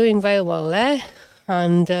we're doing very well there,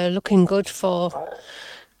 and looking good for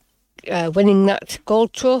winning that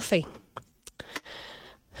gold trophy.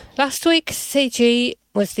 Last week's CG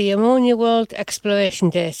was the Ammonia World exploration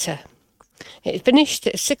data. It finished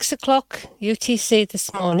at 6 o'clock UTC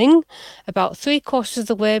this morning, about 3/4 of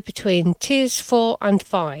the way between tiers 4 and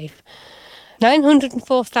 5.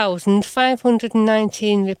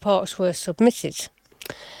 904,519 reports were submitted.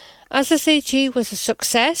 As the CG was a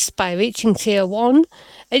success by reaching Tier 1,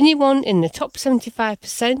 anyone in the top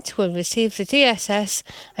 75% will receive the DSS,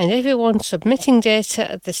 and everyone submitting data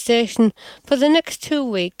at the station for the next 2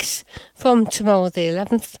 weeks from tomorrow the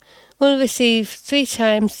 11th will receive 3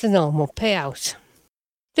 times the normal payout.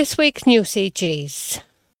 This week's new CGs.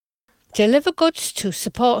 Deliver goods to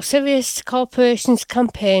support Sirius Corporation's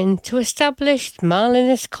campaign to establish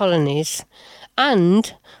Marlinist colonies,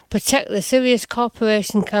 and protect the Sirius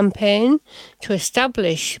Corporation campaign to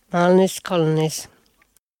establish Marlinist colonies.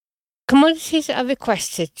 Commodities are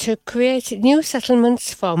requested to create new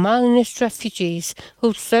settlements for Marlinist refugees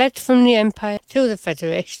who fled from the Empire to the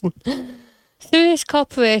Federation. Sirius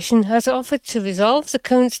Corporation has offered to resolve the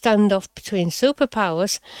current standoff between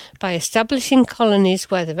superpowers by establishing colonies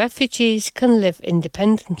where the refugees can live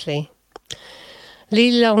independently.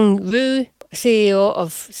 Li Long-Ru, CEO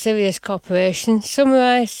of Sirius Corporation,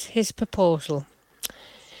 summarised his proposal.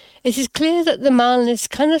 It is clear that the Marlinists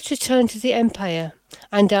cannot return to the Empire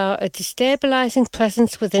and are a destabilising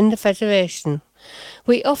presence within the Federation.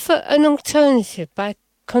 We offer an alternative by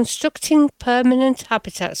constructing permanent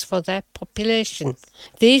habitats for their population.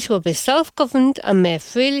 These will be self-governed and may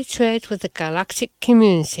freely trade with the galactic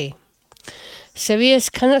community. Sirius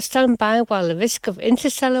cannot stand by while the risk of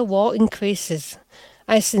interstellar war increases.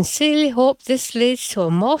 I sincerely hope this leads to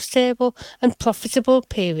a more stable and profitable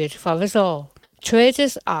period for us all.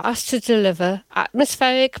 Traders are asked to deliver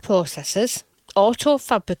atmospheric processors,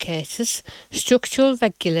 auto-fabricators, structural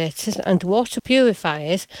regulators and water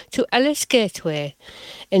purifiers to Ellis Gateway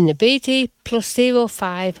in the BD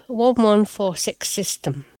 +05 1146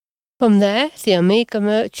 system. From there, the Omega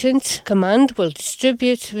Merchant Command will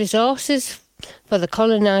distribute resources for the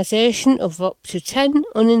colonisation of up to 10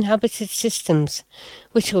 uninhabited systems,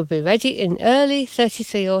 which will be ready in early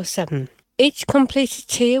 3307. Each completed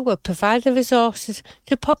tier will provide the resources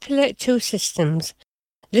to populate 2 systems,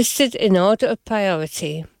 listed in order of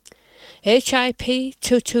priority: HIP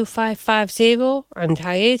 22550 and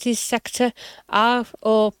Hyades Sector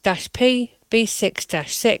RO-P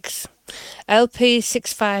B6-6, LP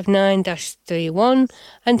 659-31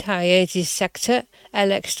 and Hyades Sector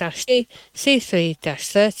LX-C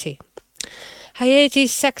C3-30.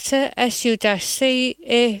 Hyades Sector SU-C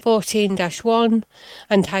A14-1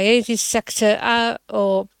 and Hyades Sector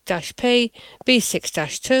RO-P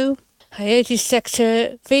B6-2, Hyades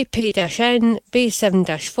Sector VP-N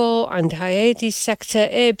B7-4 and Hyades Sector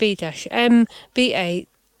AB-M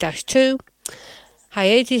B8-2,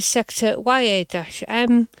 Hyades Sector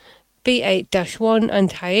YA-M B8-1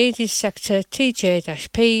 and Hyades Sector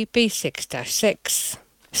TJ-P B6-6.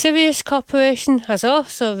 Sirius Corporation has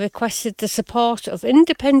also requested the support of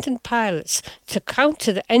independent pilots to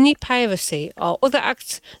counter any piracy or other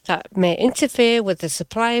acts that may interfere with the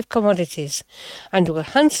supply of commodities, and will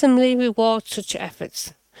handsomely reward such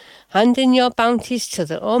efforts. Hand in your bounties to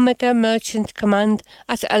the Omega Merchant Command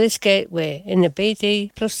at Ellis Gateway in the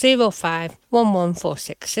BD +05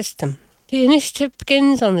 1146 system. The initiative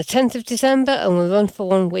begins on the 10th of December and will run for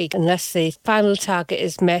 1 week unless the final target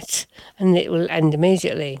is met, and it will end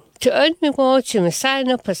immediately. To earn rewards, you must sign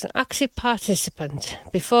up as an active participant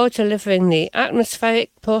before delivering the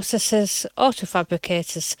atmospheric processors,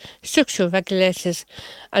 auto-fabricators, structural regulators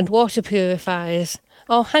and water purifiers,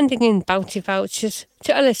 or handing in bounty vouchers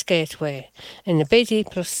to Ellis Gateway in the BD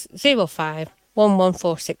 +05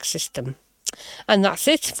 1146 system. And that's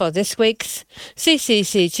it for this week's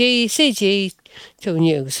CCCG CG2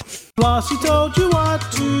 News. Flossie told you what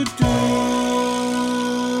to do.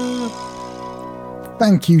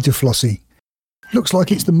 Thank you to Flossie. Looks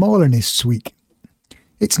like it's the Marlinists week.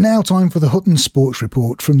 It's now time for the Hutton Sports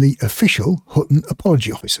Report from the official Hutton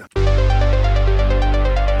Apology Officer.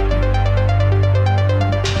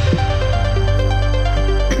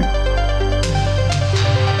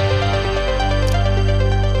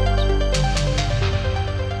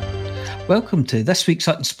 Welcome to this week's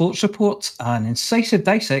Hutton Sports Report, an incisive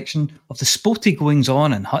dissection of the sporty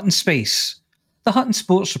goings-on in Hutton space. The Hutton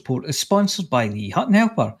Sports Report is sponsored by the Hutton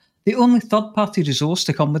Helper, the only third-party resource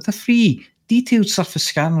to come with a free, detailed surface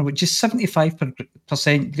scanner which is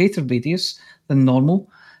 75% greater radius than normal,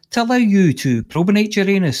 to allow you to probinate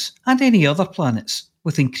Uranus and any other planets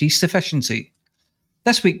with increased efficiency.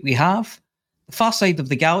 This week we have The Far Side of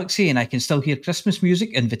the Galaxy and I Can Still Hear Christmas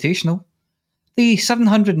Music Invitational, the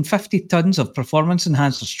 750 tons of Performance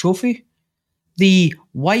Enhancers Trophy, the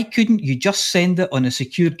Why Couldn't You Just Send It on a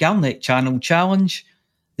Secure Galnet Channel Challenge,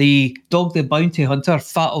 the Dog the Bounty Hunter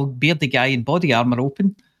Fat Old Beardy Guy in Body Armour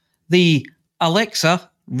Open, the Alexa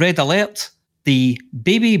Red Alert, the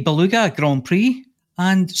Baby Beluga Grand Prix,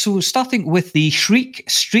 And so starting with the Shriek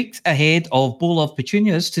streaked ahead of Bowl of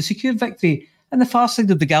Petunias to secure victory in the far side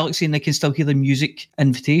of the galaxy in the Can Still Hear the Music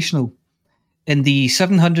Invitational. In the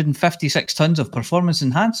 756 tons of Performance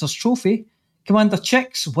Enhancers trophy, Commander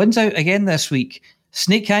Chix wins out again this week.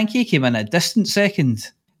 Snake Hanky came in a distant second.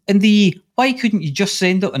 In the Why Couldn't You Just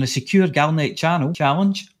Send It on a Secure Galnet Channel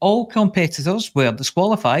challenge, all competitors were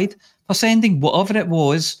disqualified for sending whatever it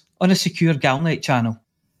was on a secure Galnet channel.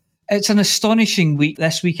 It's an astonishing week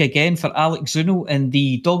this week again for Alex Zuno in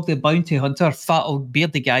the Dog the Bounty Hunter Fat Old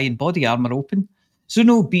Beardy Guy in Body Armour Open.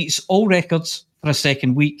 Zuno beats all records for a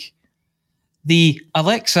second week. The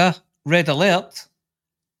Alexa Red Alert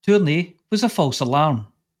tourney was a false alarm.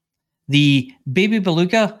 The Baby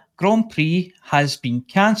Beluga Grand Prix has been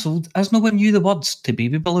cancelled as no one knew the words to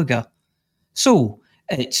Baby Beluga. So,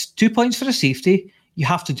 it's 2 points for a safety, you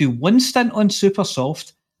have to do one stint on Super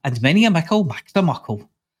Soft, and many a mickle max the muckle.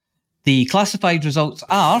 The classified results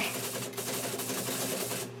are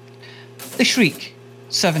the Shriek,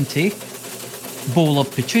 70, Bowl of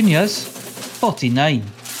Petunias, 49,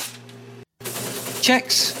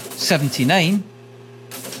 Chix, 79,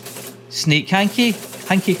 Snake Hanky,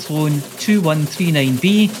 Hanky Clone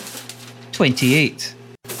 2139B, 28,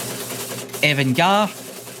 Evan Gar,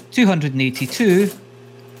 282,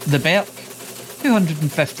 The Berk,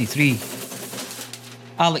 253,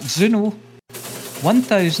 Alex Zuno,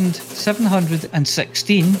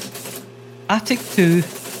 1,716, Attic 2,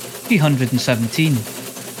 317,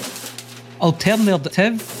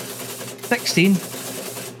 Alternative, 16,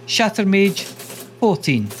 Shattermage,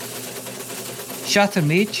 14,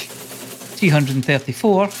 Shattermage,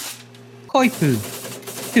 334, Koipu,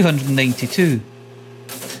 292,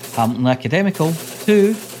 Hamilton Academical,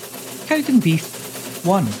 2, Cowden Beef,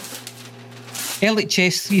 1,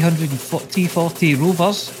 LHS 340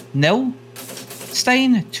 Rovers, 0,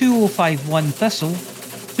 Stein 2051 Thistle,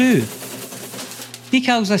 2.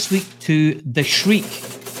 Decals this week to The Shriek.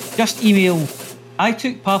 Just email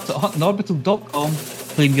itookpart@huttonorbital.com,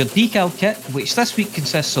 claim your decal kit, which this week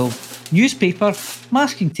consists of newspaper,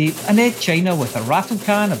 masking tape and Ed China with a rattle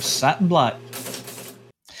can of satin black.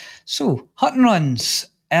 So, Hutton runs.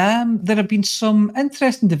 There have been some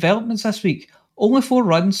interesting developments this week. Only 4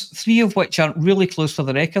 runs, 3 of which aren't really close for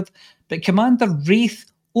the record, but Commander Wraith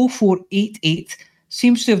 0488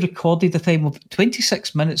 seems to have recorded a time of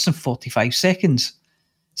 26 minutes and 45 seconds.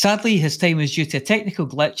 Sadly, his time is due to a technical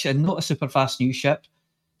glitch and not a super fast new ship.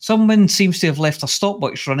 Someone seems to have left a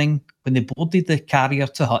stopwatch running when they boarded the carrier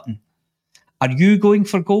to Hutton. Are you going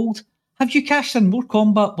for gold? Have you cashed in more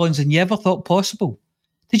combat bonds than you ever thought possible?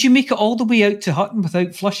 Did you make it all the way out to Hutton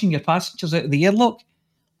without flushing your passengers out of the airlock?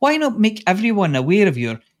 Why not make everyone aware of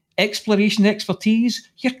your exploration expertise,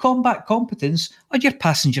 your combat competence, or your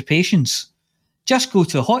passenger patience? Just go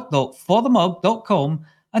to hot.forthemug.com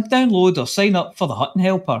and download or sign up for the Hutton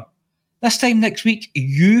Helper. This time next week,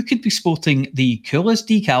 you could be sporting the coolest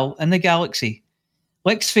decal in the galaxy.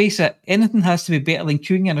 Let's face it, anything has to be better than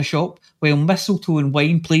queuing in a shop while mistletoe and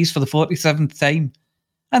wine plays for the 47th time.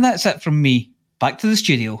 And that's it from me. Back to the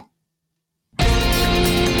studio.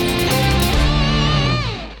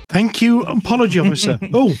 Thank you, apology officer.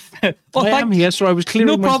 Oh, I am here, so I was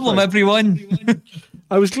clearing my problem, throat. Everyone.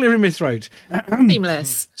 I was clearing my throat.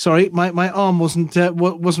 Seamless. Sorry, my arm wasn't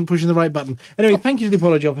pushing the right button. Anyway, thank you to the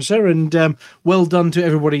apology officer, and well done to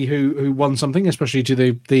everybody who won something, especially to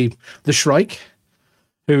the Shrike,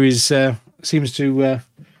 who is seems to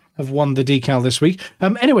have won the decal this week.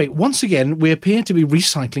 Anyway, once again, we appear to be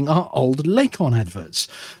recycling our old Lakon adverts,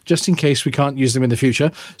 just in case we can't use them in the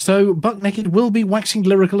future. So Buck Naked will be waxing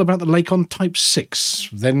lyrical about the Lakon Type 6.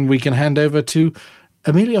 Then we can hand over to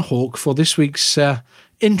Amelia Hawke for this week's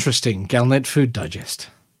interesting Galnet Food Digest.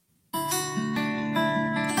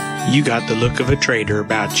 You got the look of a trader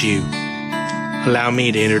about you. Allow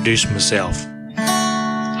me to introduce myself.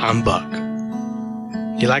 I'm Buck.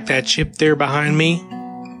 You like that ship there behind me?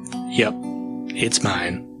 Yep, it's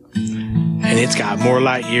mine. And it's got more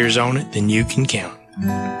light years on it than you can count.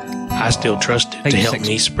 I still trust it to help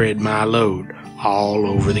me spread my load all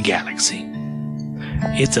over the galaxy.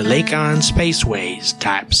 It's a Lakon Spaceways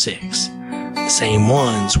Type 6. The same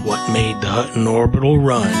ones what made the Hutton Orbital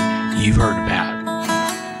run you've heard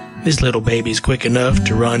about. This little baby's quick enough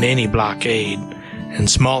to run any blockade and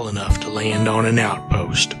small enough to land on an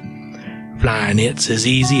outpost. Flying it's as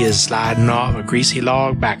easy as sliding off a greasy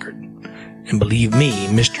log backward. And believe me,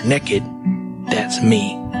 Mr. Naked, that's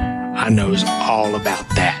me. I knows all about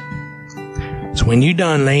that. So when you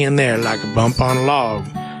done laying there like a bump on a log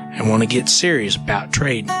and want to get serious about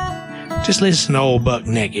trading, just listen to old Buck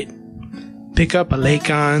Naked. Pick up a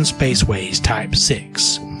Lakon Spaceways Type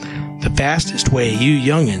 6. the fastest way you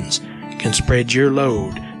youngins can spread your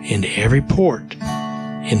load into every port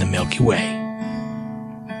in the Milky Way.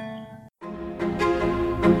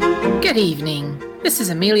 Good evening. This is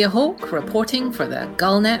Amelia Hawke reporting for the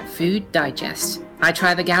Gullnet Food Digest. I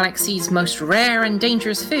try the galaxy's most rare and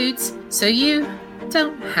dangerous foods, so you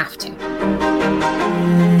don't have to.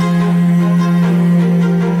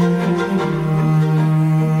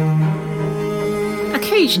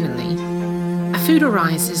 Occasionally, a food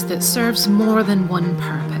arises that serves more than one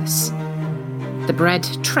purpose. The bread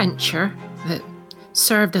trencher that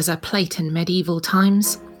served as a plate in medieval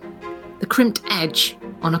times, the crimped edge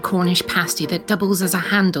on a Cornish pasty that doubles as a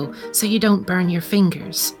handle so you don't burn your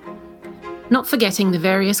fingers. Not forgetting the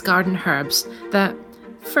various garden herbs that,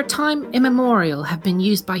 for time immemorial, have been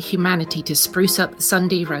used by humanity to spruce up the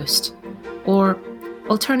Sunday roast, or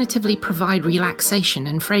alternatively provide relaxation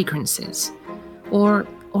and fragrances, or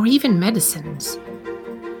even medicines.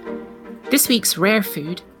 This week's rare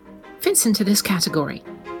food fits into this category.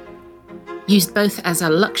 Used both as a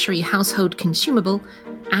luxury household consumable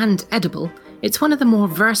and edible, it's one of the more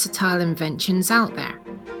versatile inventions out there.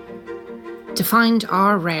 To find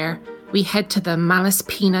our rare, we head to the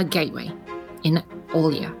Malaspina Gateway in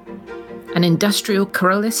Olja, an industrial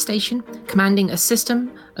Corollas station commanding a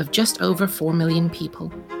system of just over 4 million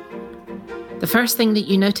people. The first thing that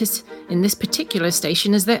you notice in this particular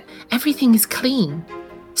station is that everything is clean,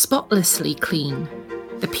 spotlessly clean.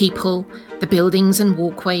 The people, the buildings and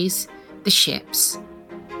walkways, the ships.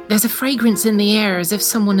 There's a fragrance in the air as if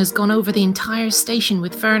someone has gone over the entire station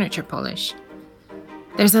with furniture polish.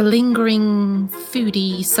 There's a lingering,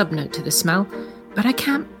 foodie subnote to the smell, but I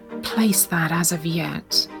can't place that as of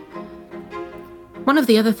yet. One of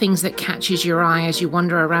the other things that catches your eye as you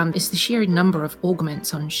wander around is the sheer number of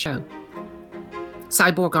augments on show.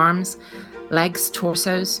 Cyborg arms, legs,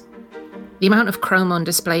 torsos. The amount of chrome on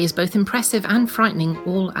display is both impressive and frightening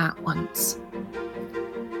all at once.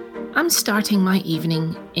 I'm starting my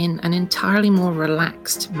evening in an entirely more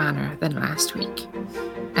relaxed manner than last week,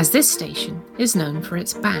 as this station is known for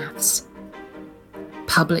its baths.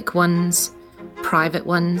 Public ones, private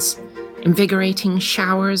ones, invigorating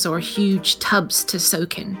showers or huge tubs to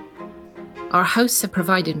soak in. Our hosts have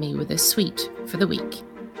provided me with a suite for the week,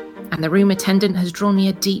 and the room attendant has drawn me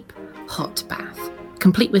a deep, hot bath,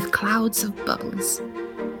 complete with clouds of bubbles.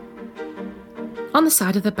 On the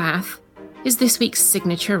side of the bath is this week's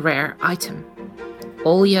signature rare item,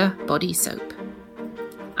 Olja body soap.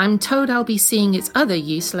 I'm told I'll be seeing its other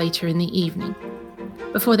use later in the evening,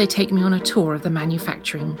 before they take me on a tour of the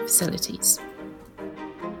manufacturing facilities.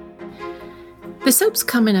 The soaps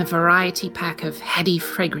come in a variety pack of heady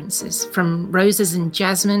fragrances, from roses and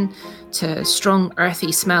jasmine to strong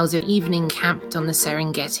earthy smells of evening camped on the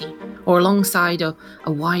Serengeti, or alongside a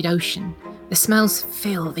wide ocean. The smells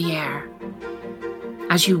fill the air.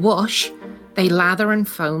 As you wash, they lather and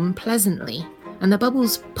foam pleasantly, and the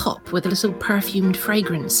bubbles pop with little perfumed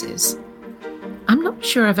fragrances. I'm not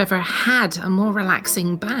sure I've ever had a more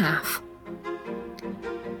relaxing bath.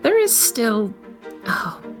 There is still,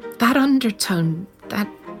 that undertone that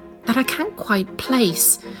I can't quite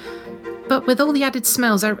place, but with all the added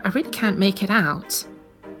smells, I really can't make it out.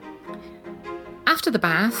 After the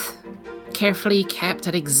bath, carefully kept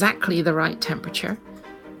at exactly the right temperature,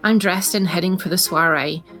 I'm dressed and heading for the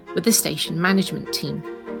soiree with the station management team.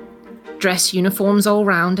 Dress uniforms all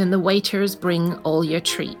round, and the waiters bring all your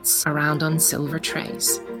treats around on silver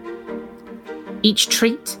trays. Each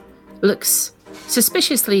treat looks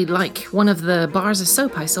suspiciously like one of the bars of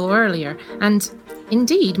soap I saw earlier, and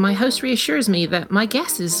indeed, my host reassures me that my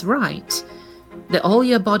guess is right. The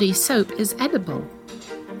Olja body soap is edible.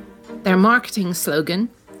 Their marketing slogan,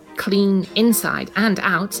 clean inside and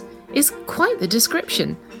out, is quite the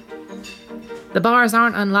description. The bars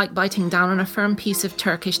aren't unlike biting down on a firm piece of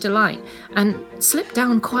Turkish delight, and slip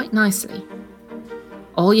down quite nicely.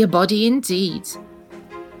 Olja body indeed.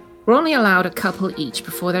 We're only allowed a couple each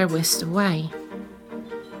before they're whisked away.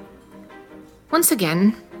 Once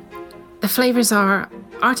again, the flavours are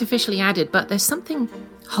artificially added, but there's something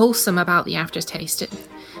wholesome about the aftertaste.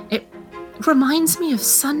 It reminds me of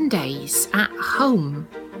Sundays at home.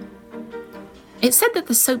 It's said that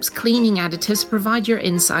the soap's cleaning additives provide your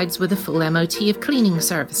insides with a full MOT of cleaning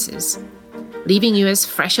services, leaving you as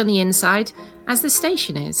fresh on the inside as the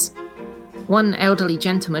station is. One elderly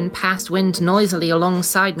gentleman passed wind noisily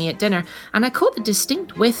alongside me at dinner, and I caught the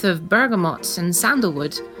distinct whiff of bergamot and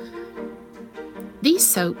sandalwood. These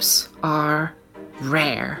soaps are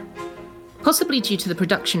rare, possibly due to the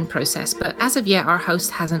production process, but as of yet our host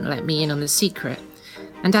hasn't let me in on the secret.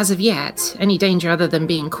 And as of yet, any danger other than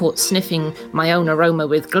being caught sniffing my own aroma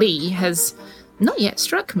with glee has not yet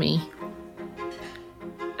struck me.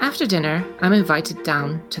 After dinner, I'm invited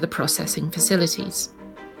down to the processing facilities,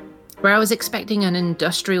 where I was expecting an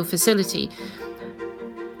industrial facility,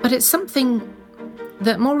 but it's something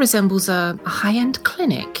that more resembles a high-end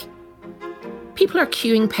clinic. People are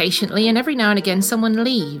queuing patiently, and every now and again someone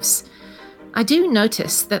leaves. I do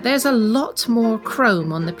notice that there's a lot more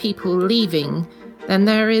chrome on the people leaving than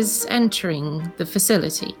there is entering the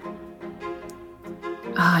facility.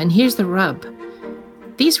 And here's the rub.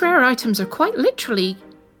 These rare items are quite literally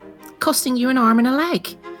costing you an arm and a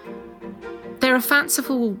leg. There are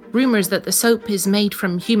fanciful rumours that the soap is made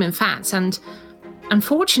from human fats, and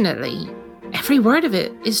unfortunately, every word of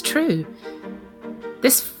it is true.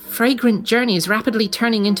 This fragrant journey is rapidly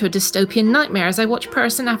turning into a dystopian nightmare as I watch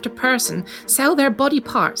person after person sell their body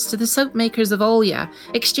parts to the soap makers of Olja,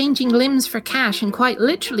 exchanging limbs for cash and quite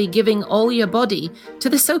literally giving Olja body to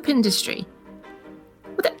the soap industry.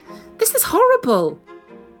 This is horrible.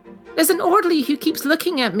 There's an orderly who keeps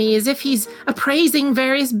looking at me as if he's appraising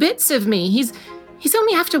various bits of me. He's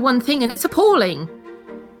only after one thing, and it's appalling.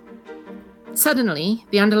 Suddenly,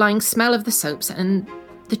 the underlying smell of the soaps and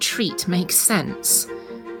the treat makes sense.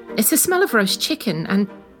 It's the smell of roast chicken, and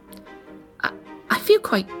I feel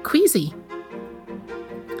quite queasy.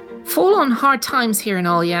 Fall on hard times here in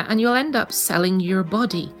Olja, and you'll end up selling your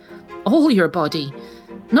body. All your body.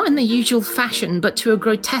 Not in the usual fashion, but to a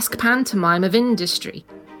grotesque pantomime of industry.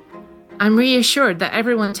 I'm reassured that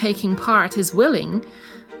everyone taking part is willing,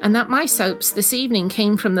 and that my soaps this evening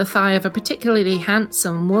came from the thigh of a particularly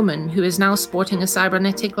handsome woman who is now sporting a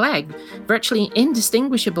cybernetic leg, virtually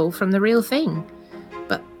indistinguishable from the real thing.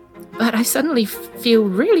 But I suddenly feel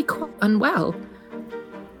really quite unwell.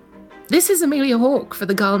 This is Amelia Hawke for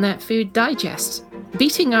the Galnet Food Digest,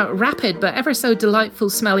 beating a rapid but ever so delightful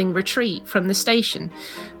smelling retreat from the station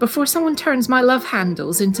before someone turns my love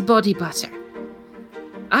handles into body butter.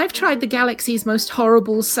 I've tried the galaxy's most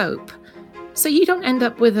horrible soap, so you don't end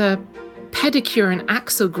up with a pedicure and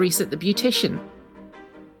axle grease at the beautician.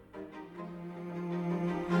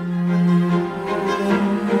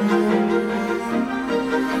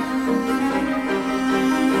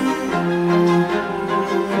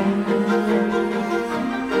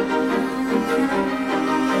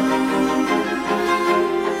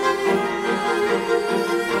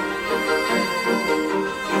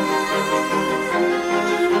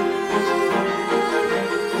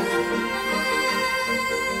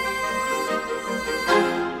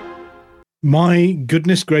 My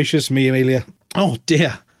goodness gracious me, Amelia. Oh,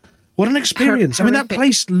 dear. What an experience. I mean, that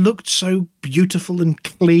place looked so beautiful and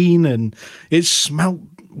clean, and it smelled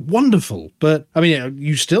wonderful. But, I mean, I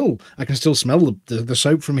can still smell the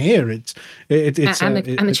soap from here. It's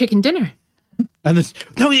the chicken dinner. And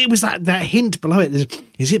it was that hint below it.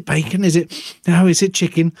 Is it bacon? Is it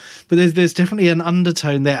chicken? But there's definitely an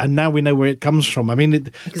undertone there, and now we know where it comes from. I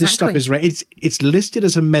mean, this stuff is it's listed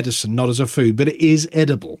as a medicine, not as a food, but it is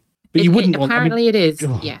edible. But you wouldn't want. Apparently, it is.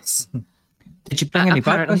 Oh. Yes. Did you bring any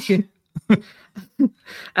back with you?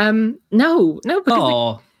 No,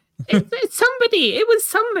 because it's somebody. It was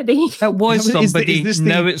somebody. That was somebody.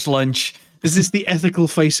 Now it's lunch. Is this the ethical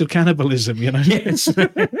face of cannibalism? You know. Yes.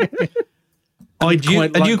 I'd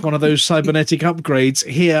quite like one of those cybernetic upgrades.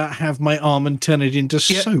 Here, have my arm and turn it into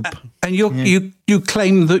soap. And you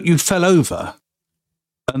claim that you fell over,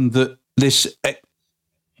 and that this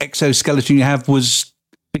exoskeleton you have was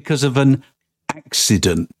because of an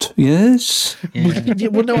accident. Yes. Yeah.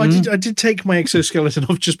 Well, no, I did take my exoskeleton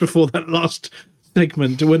off just before that last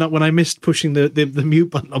segment when I missed pushing the mute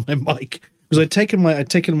button on my mic. Because I'd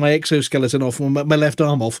taken my exoskeleton off, my left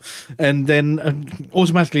arm off, and then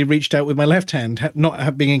automatically reached out with my left hand,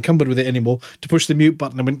 not being encumbered with it anymore, to push the mute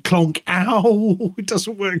button, and went clonk. Ow! It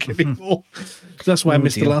doesn't work anymore. That's why I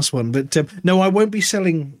missed the last one. But no, I won't be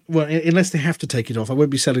selling. Well, unless they have to take it off, I won't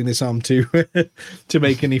be selling this arm to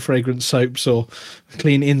make any fragrant soaps or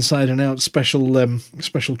clean inside and out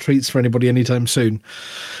special treats for anybody anytime soon.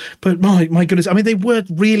 But my goodness, I mean, they were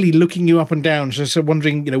really looking you up and down, so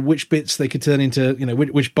wondering, which bits they could turn into,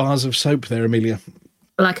 which bars of soap there, Amelia.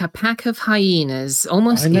 Like a pack of hyenas,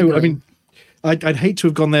 almost. I know. giggling. I mean, I'd hate to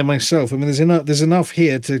have gone there myself. I mean, there's enough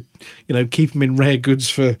here to, keep them in rare goods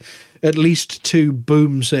for at least 2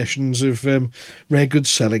 boom sessions of rare goods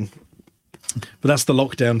selling. But that's the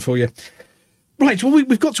lockdown for you. Right. Well,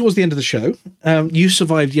 we've got towards the end of the show. You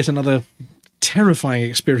survived yet another terrifying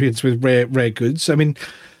experience with rare goods. I mean.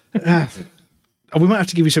 We might have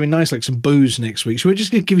to give you something nice, like some booze next week. So we're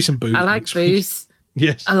just going to give you some booze. I like booze.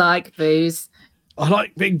 Yes. I like booze. I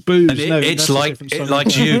like big booze. It's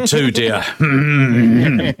like you too, dear.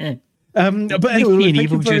 But anyway,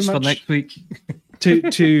 evil juice for next week.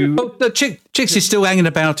 the Chicks is still hanging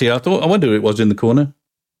about here. I wonder who it was in the corner.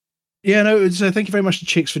 Yeah, no, thank you very much to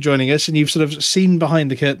Chicks for joining us, and you've sort of seen behind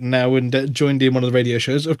the curtain now and joined in one of the radio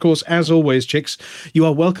shows. Of course, as always, Chicks, you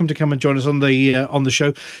are welcome to come and join us on the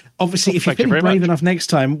show. Obviously, if you're feeling brave enough next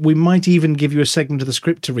time, we might even give you a segment of the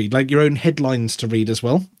script to read, like your own headlines to read as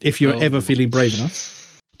well, if you're ever feeling brave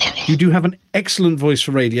enough. You do have an excellent voice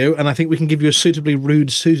for radio, and I think we can give you a suitably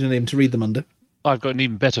rude pseudonym to read them under. I've got an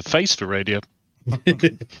even better face for radio.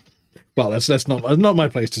 Well, that's not my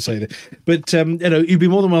place to say that. But you'd be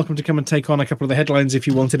more than welcome to come and take on a couple of the headlines if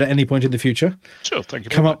you wanted at any point in the future. Sure, thank you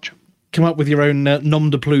very much. Come up with your own nom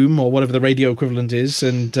de plume or whatever the radio equivalent is,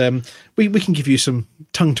 and we can give you some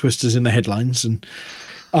tongue twisters in the headlines and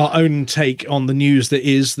our own take on the news that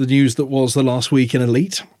is the news that was the last week in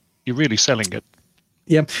Elite. You're really selling it.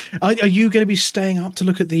 Yeah. Are you going to be staying up to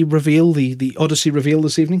look at the reveal, the Odyssey reveal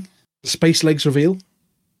this evening? Space Legs reveal?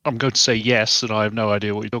 I'm going to say yes, and I have no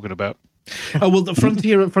idea what you're talking about. Oh, well, the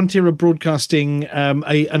Frontier are broadcasting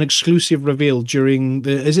an exclusive reveal during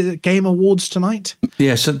is it Game Awards tonight?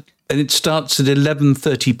 Yes, and it starts at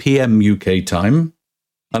 11:30 p.m. UK time,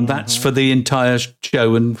 and that's for the entire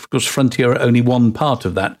show. And of course, Frontier are only one part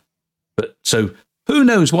of that. But so who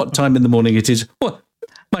knows what time in the morning it is? Well,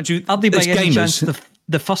 mind you, are they by any chance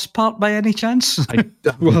the first part by any chance?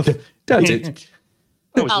 Well, doubt it.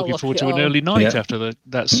 I was looking forward to an early night after that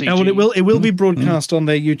CG. Oh, well, it will be broadcast on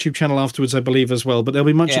their YouTube channel afterwards, I believe, as well. But there'll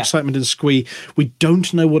be much excitement and squee. We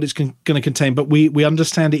don't know what it's going to contain, but we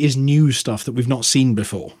understand it is new stuff that we've not seen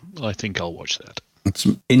before. I think I'll watch that. It's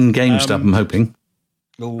in-game stuff, I'm hoping.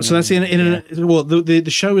 So that's the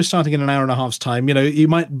show is starting in an hour and a half's time. You know, you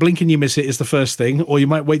might blink and you miss it is the first thing, or you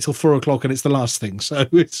might wait till 4 o'clock and it's the last thing. So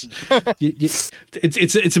it's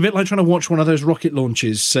it's a bit like trying to watch one of those rocket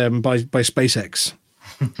launches by SpaceX.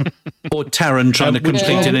 Or Taron trying to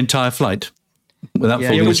complete an entire flight without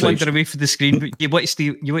falling you asleep. wander away from the screen, but you want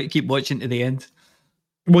to keep watching to the end.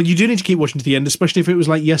 Well, you do need to keep watching to the end, especially if it was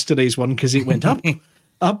like yesterday's one, because it went up,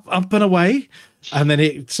 up and away, and then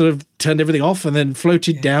it sort of turned everything off and then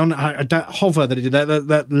floated down. That hover that it did,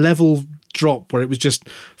 that level drop where it was just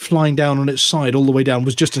flying down on its side all the way down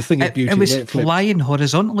was just a thing of beauty. It was flying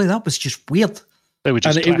horizontally. That was just weird. They were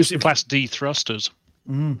just class D thrusters.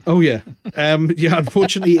 Oh yeah,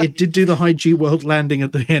 unfortunately, it did do the high G world landing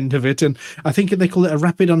at the end of it, and I think they call it a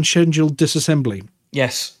rapid unscheduled disassembly.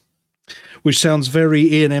 Yes, which sounds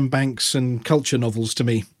very Ian M. Banks and culture novels to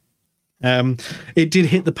me. It did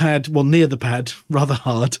hit the pad, near the pad, rather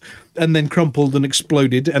hard, and then crumpled and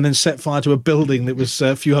exploded, and then set fire to a building that was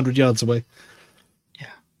a few hundred yards away. Yeah,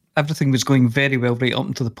 everything was going very well right up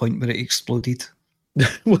until the point where it exploded.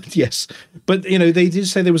 Well, yes, but they did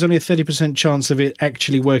say there was only a 30% chance of it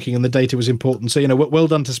actually working, and the data was important. So well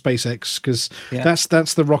done to SpaceX, because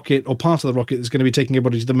that's the rocket, or part of the rocket, that's going to be taking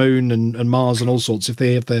everybody to the moon and Mars and all sorts if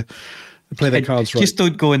they play their cards right. Just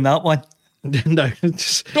don't go in that one. No,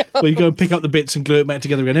 you go and pick up the bits and glue it back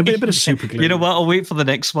together again. A bit of super glue. You know what? I'll wait for the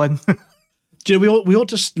next one. Do you know, we ought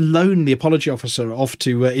to loan the apology officer off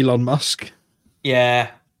to Elon Musk.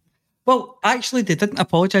 Yeah. Well, actually, they didn't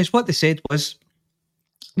apologise. What they said was,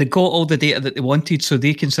 they got all the data that they wanted, so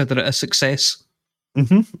they consider it a success.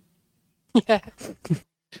 Mm-hmm. Yeah.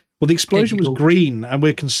 Well, the explosion was green, and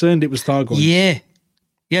we're concerned it was Thargoids. Yeah,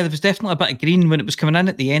 there was definitely a bit of green when it was coming in.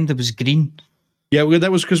 At the end, it was green. Yeah, well, that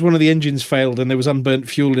was because one of the engines failed, and there was unburnt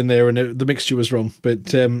fuel in there, and the mixture was wrong.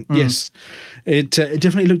 But yes, it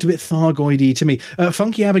definitely looked a bit Thargoidy to me.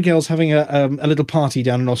 Funky Abigail's having a little party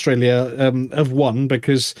down in Australia of one,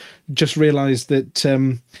 because just realised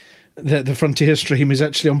that. The Frontier stream is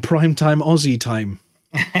actually on primetime Aussie time.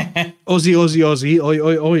 Aussie,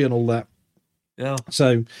 oi, and all that. Yeah.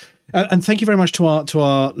 So, and thank you very much to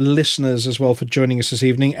our listeners as well for joining us this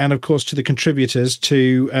evening, and of course to the contributors,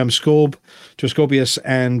 to Ascorbius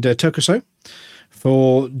and Tokuso,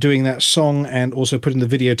 for doing that song and also putting the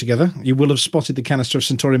video together. You will have spotted the canister of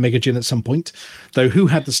Centauri Mega Gin at some point, though who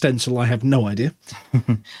had the stencil, I have no idea.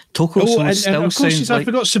 Tokuso of course, I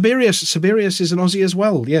forgot Siberius. Siberius is an Aussie as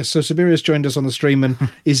well. Yes, so Siberius joined us on the stream and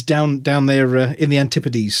is down there in the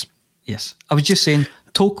Antipodes. Yes, I was just saying,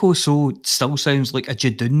 Tokuso still sounds like a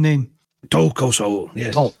Jadoon name. Tokuso,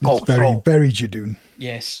 yes. Very, very Jadoon.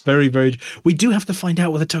 Yes. Very, very. We do have to find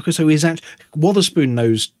out whether Tokuso is actually... Wotherspoon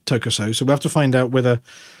knows Tokuso, so we have to find out whether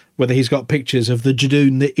he's got pictures of the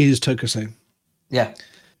Jadoon that is Tokuso. Yeah.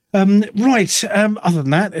 Right. Other than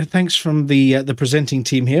that, thanks from the presenting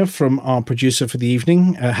team here, from our producer for the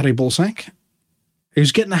evening, Harry Balsack,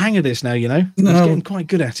 who's getting the hang of this now, He's getting quite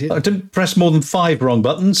good at it. I didn't press more than 5 wrong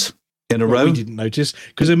buttons in a row. We didn't notice,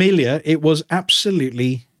 because Amelia, it was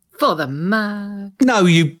absolutely... For the mug. No,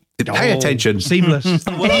 you Pay attention. Seamless.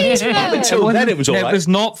 Until then, it was all right. It was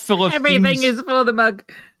not full of Everything themes. is for the mug.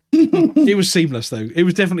 It was seamless, though. It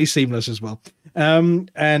was definitely seamless as well. And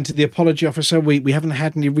the apology officer, we haven't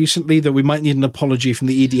had any recently, that we might need an apology from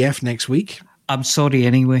the EDF next week. I'm sorry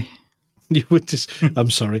anyway. You would just, I'm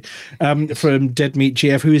sorry. From Dead Meat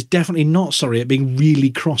GF, who is definitely not sorry at being really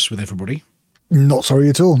cross with everybody. Not sorry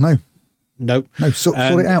at all, no. No. No, sort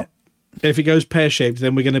it out. If it goes pear-shaped,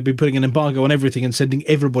 then we're going to be putting an embargo on everything and sending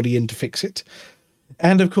everybody in to fix it.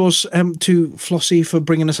 And, of course, to Flossie for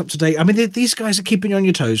bringing us up to date. I mean, these guys are keeping you on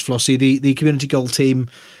your toes, Flossie. The Community Gold team,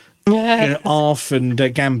 Arf and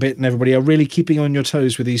Gambit and everybody are really keeping you on your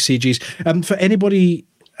toes with these CGs. For anybody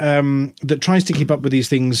that tries to keep up with these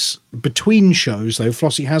things between shows, though,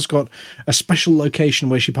 Flossie has got a special location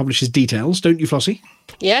where she publishes details, don't you, Flossie?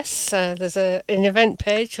 Yes, there's an event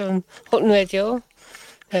page on Hutton Radio.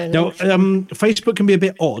 Now, Facebook can be a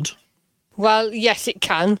bit odd. Well, yes, it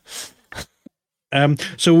can.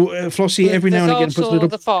 So Flossie every now and again puts a little...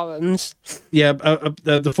 the forums. Yeah,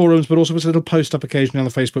 the forums, but also puts a little post up occasionally on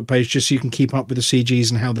the Facebook page just so you can keep up with the CGs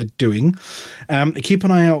and how they're doing. Keep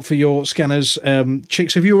an eye out for your scanners.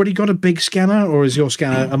 Chicks, have you already got a big scanner, or is your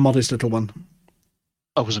scanner a modest little one?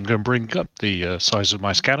 I wasn't going to bring up the size of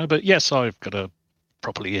my scanner, but yes, I've got a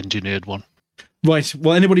properly engineered one. Right.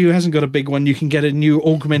 Well, anybody who hasn't got a big one, you can get a new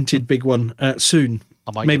augmented big one soon.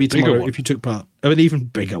 Maybe tomorrow if you took part. Oh, an even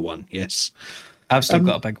bigger one, yes. I've still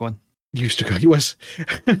got a big one. You still got yours.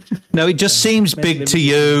 No, it just seems big to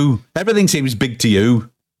you. Everything seems big to you.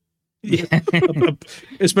 Yeah.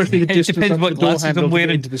 Especially the distance depends of what the door glasses handle I'm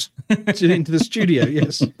wearing. into the studio,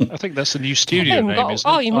 yes. I think that's the new studio name, isn't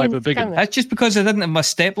it? you mean Bigger. scanner. That's just because I didn't have my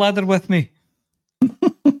stepladder with me.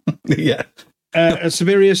 Yeah.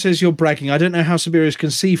 Siberia says you're bragging. I don't know how Siberius can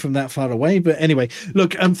see from that far away, but anyway,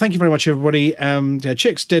 look, thank you very much, everybody.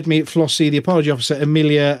 Chicks, Dead Meat, Flossie, the Apology Officer,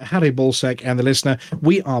 Amelia, Harry Ballsack, and the listener.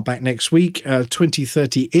 We are back next week,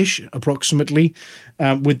 2030-ish, approximately,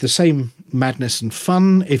 with the same madness and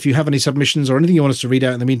fun. If you have any submissions or anything you want us to read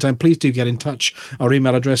out in the meantime, please do get in touch. Our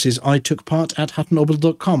email address is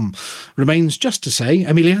itookpart@huttonorbital.com. Remains just to say,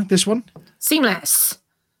 Amelia, this one? Seamless.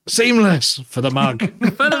 Seamless for the mug.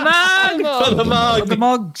 For the mug. For the mug. For the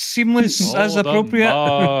mug, seamless as appropriate.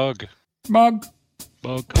 Mug. Mug.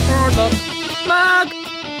 Mug. For the mug.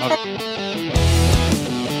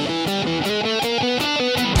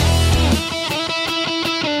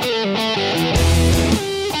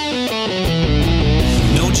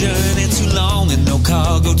 No journey too long and no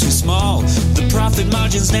cargo too small. The profit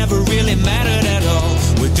margins never really mattered at all.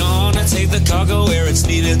 We're gonna take the cargo where it's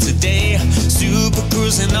needed today. Super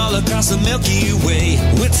cruising all across the Milky Way.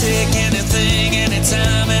 We'll take anything,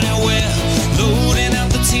 anytime, anywhere. Loading up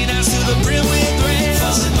the T-9s to the brim with rail.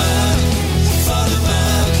 For the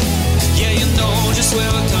mug, yeah, you know just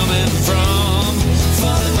where we're coming from.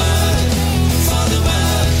 For the mug,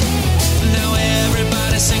 now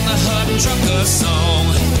everybody sing the Hutton Trucker song.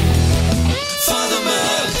 For the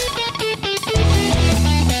mug.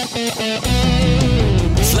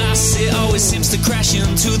 Flossie always seems to crash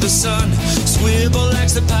into the sun. Swivel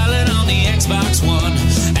likes the pilot on the Xbox One.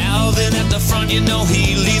 Alvin at the front, you know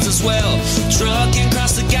he leads us well. Trucking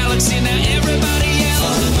across the galaxy, now everybody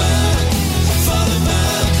yell. For the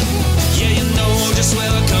mug, yeah, you know just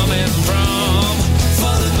where we're coming from.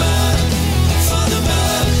 For the mug,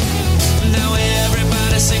 now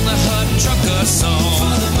everybody sing the Hutton Trucker song.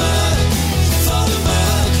 For the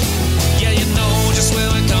mug, yeah, you know just where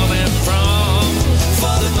we're coming from.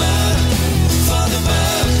 For the mug,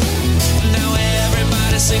 now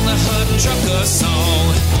everybody sing the Hutton Trucker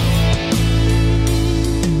song.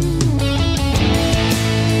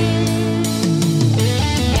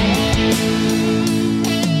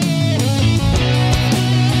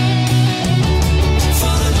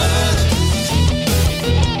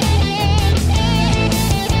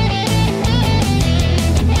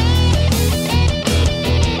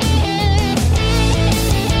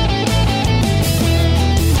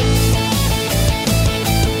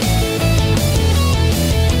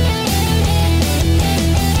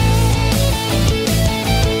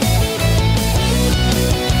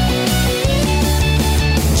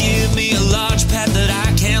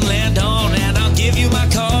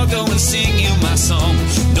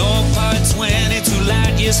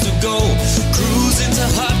 To go cruising to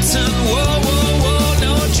Hutton, whoa,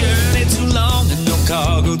 no journey too long and no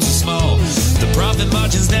cargo too small. The profit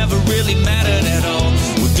margins never really mattered at all.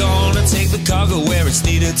 We're gonna take the cargo where it's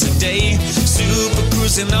needed today. Super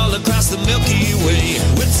cruising all across the Milky Way.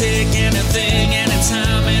 We'll take anything,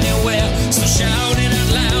 anytime, anywhere. So shout it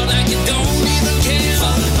out loud like you don't even care.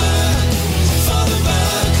 For the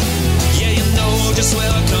mug, yeah, you know just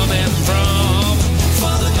where we're coming from.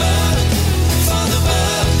 Father Bird, Father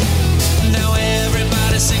Bird. Now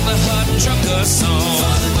everybody sing the Hut Trucker song.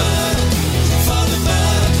 Father Bird, Father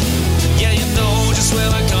Bird. Yeah, you know just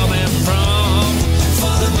where we're coming from.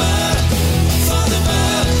 Father Bird, Father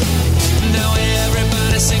Bird. Now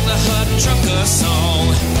everybody sing the Hut Trucker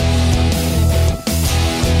song.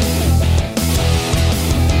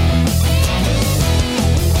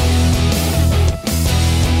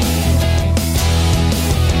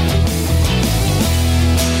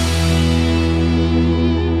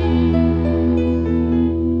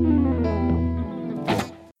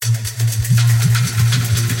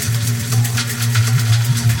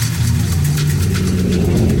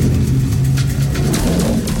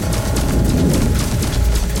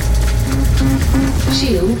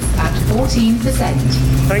 Shields at 14%.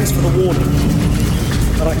 Thanks for the warning.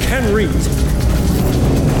 But I can read.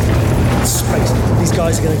 Space. These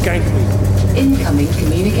guys are going to gank me. Incoming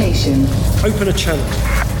communication. Open a channel.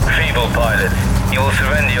 Feeble pilot, you will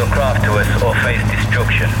surrender your craft to us or face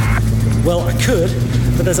destruction. Well, I could,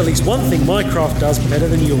 but there's at least one thing my craft does better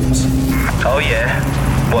than yours. Oh yeah?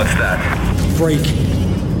 What's that? Braking.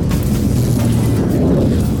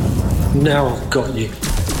 Now I've got you.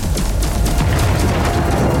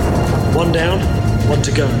 One down, one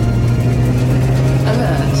to go.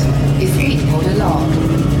 Alert. Escape pod alarm.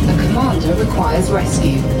 A commander requires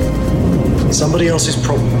rescue. Somebody else's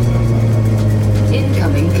problem.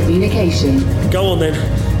 Incoming communication. Go on then.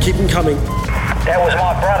 Keep them coming. That was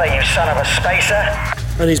my brother, you son of a spacer.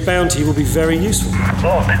 And his bounty will be very useful.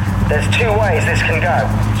 Look, there's two ways this can go.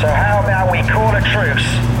 So how about we call a truce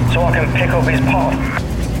so I can pick up his pod?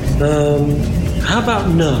 How about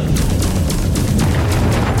none?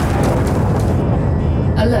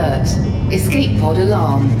 Alert. Escape pod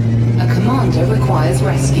alarm. A commander requires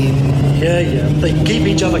rescue. Yeah. They can keep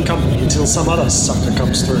each other company until some other sucker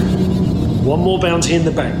comes through. One more bounty in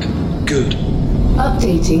the bank. Good.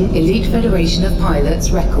 Updating Elite Federation of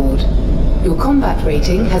Pilots record. Your combat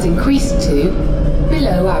rating has increased to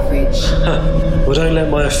below average. Well, don't let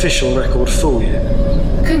my official record fool you.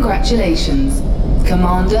 Congratulations.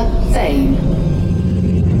 Commander Thane.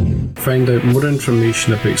 Find out more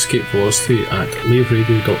information about Escape Velocity at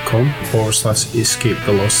laveradio.com/escape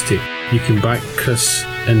velocity. You can back Chris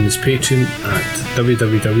and his Patreon at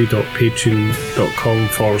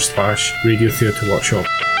www.patreon.com/Radio Theatre Workshop.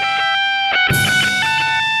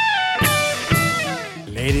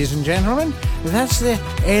 Ladies and gentlemen, that's the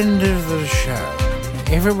end of the show.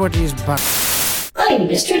 Everybody's back. I'm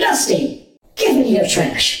Mr. Dusty. Give me your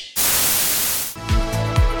trash.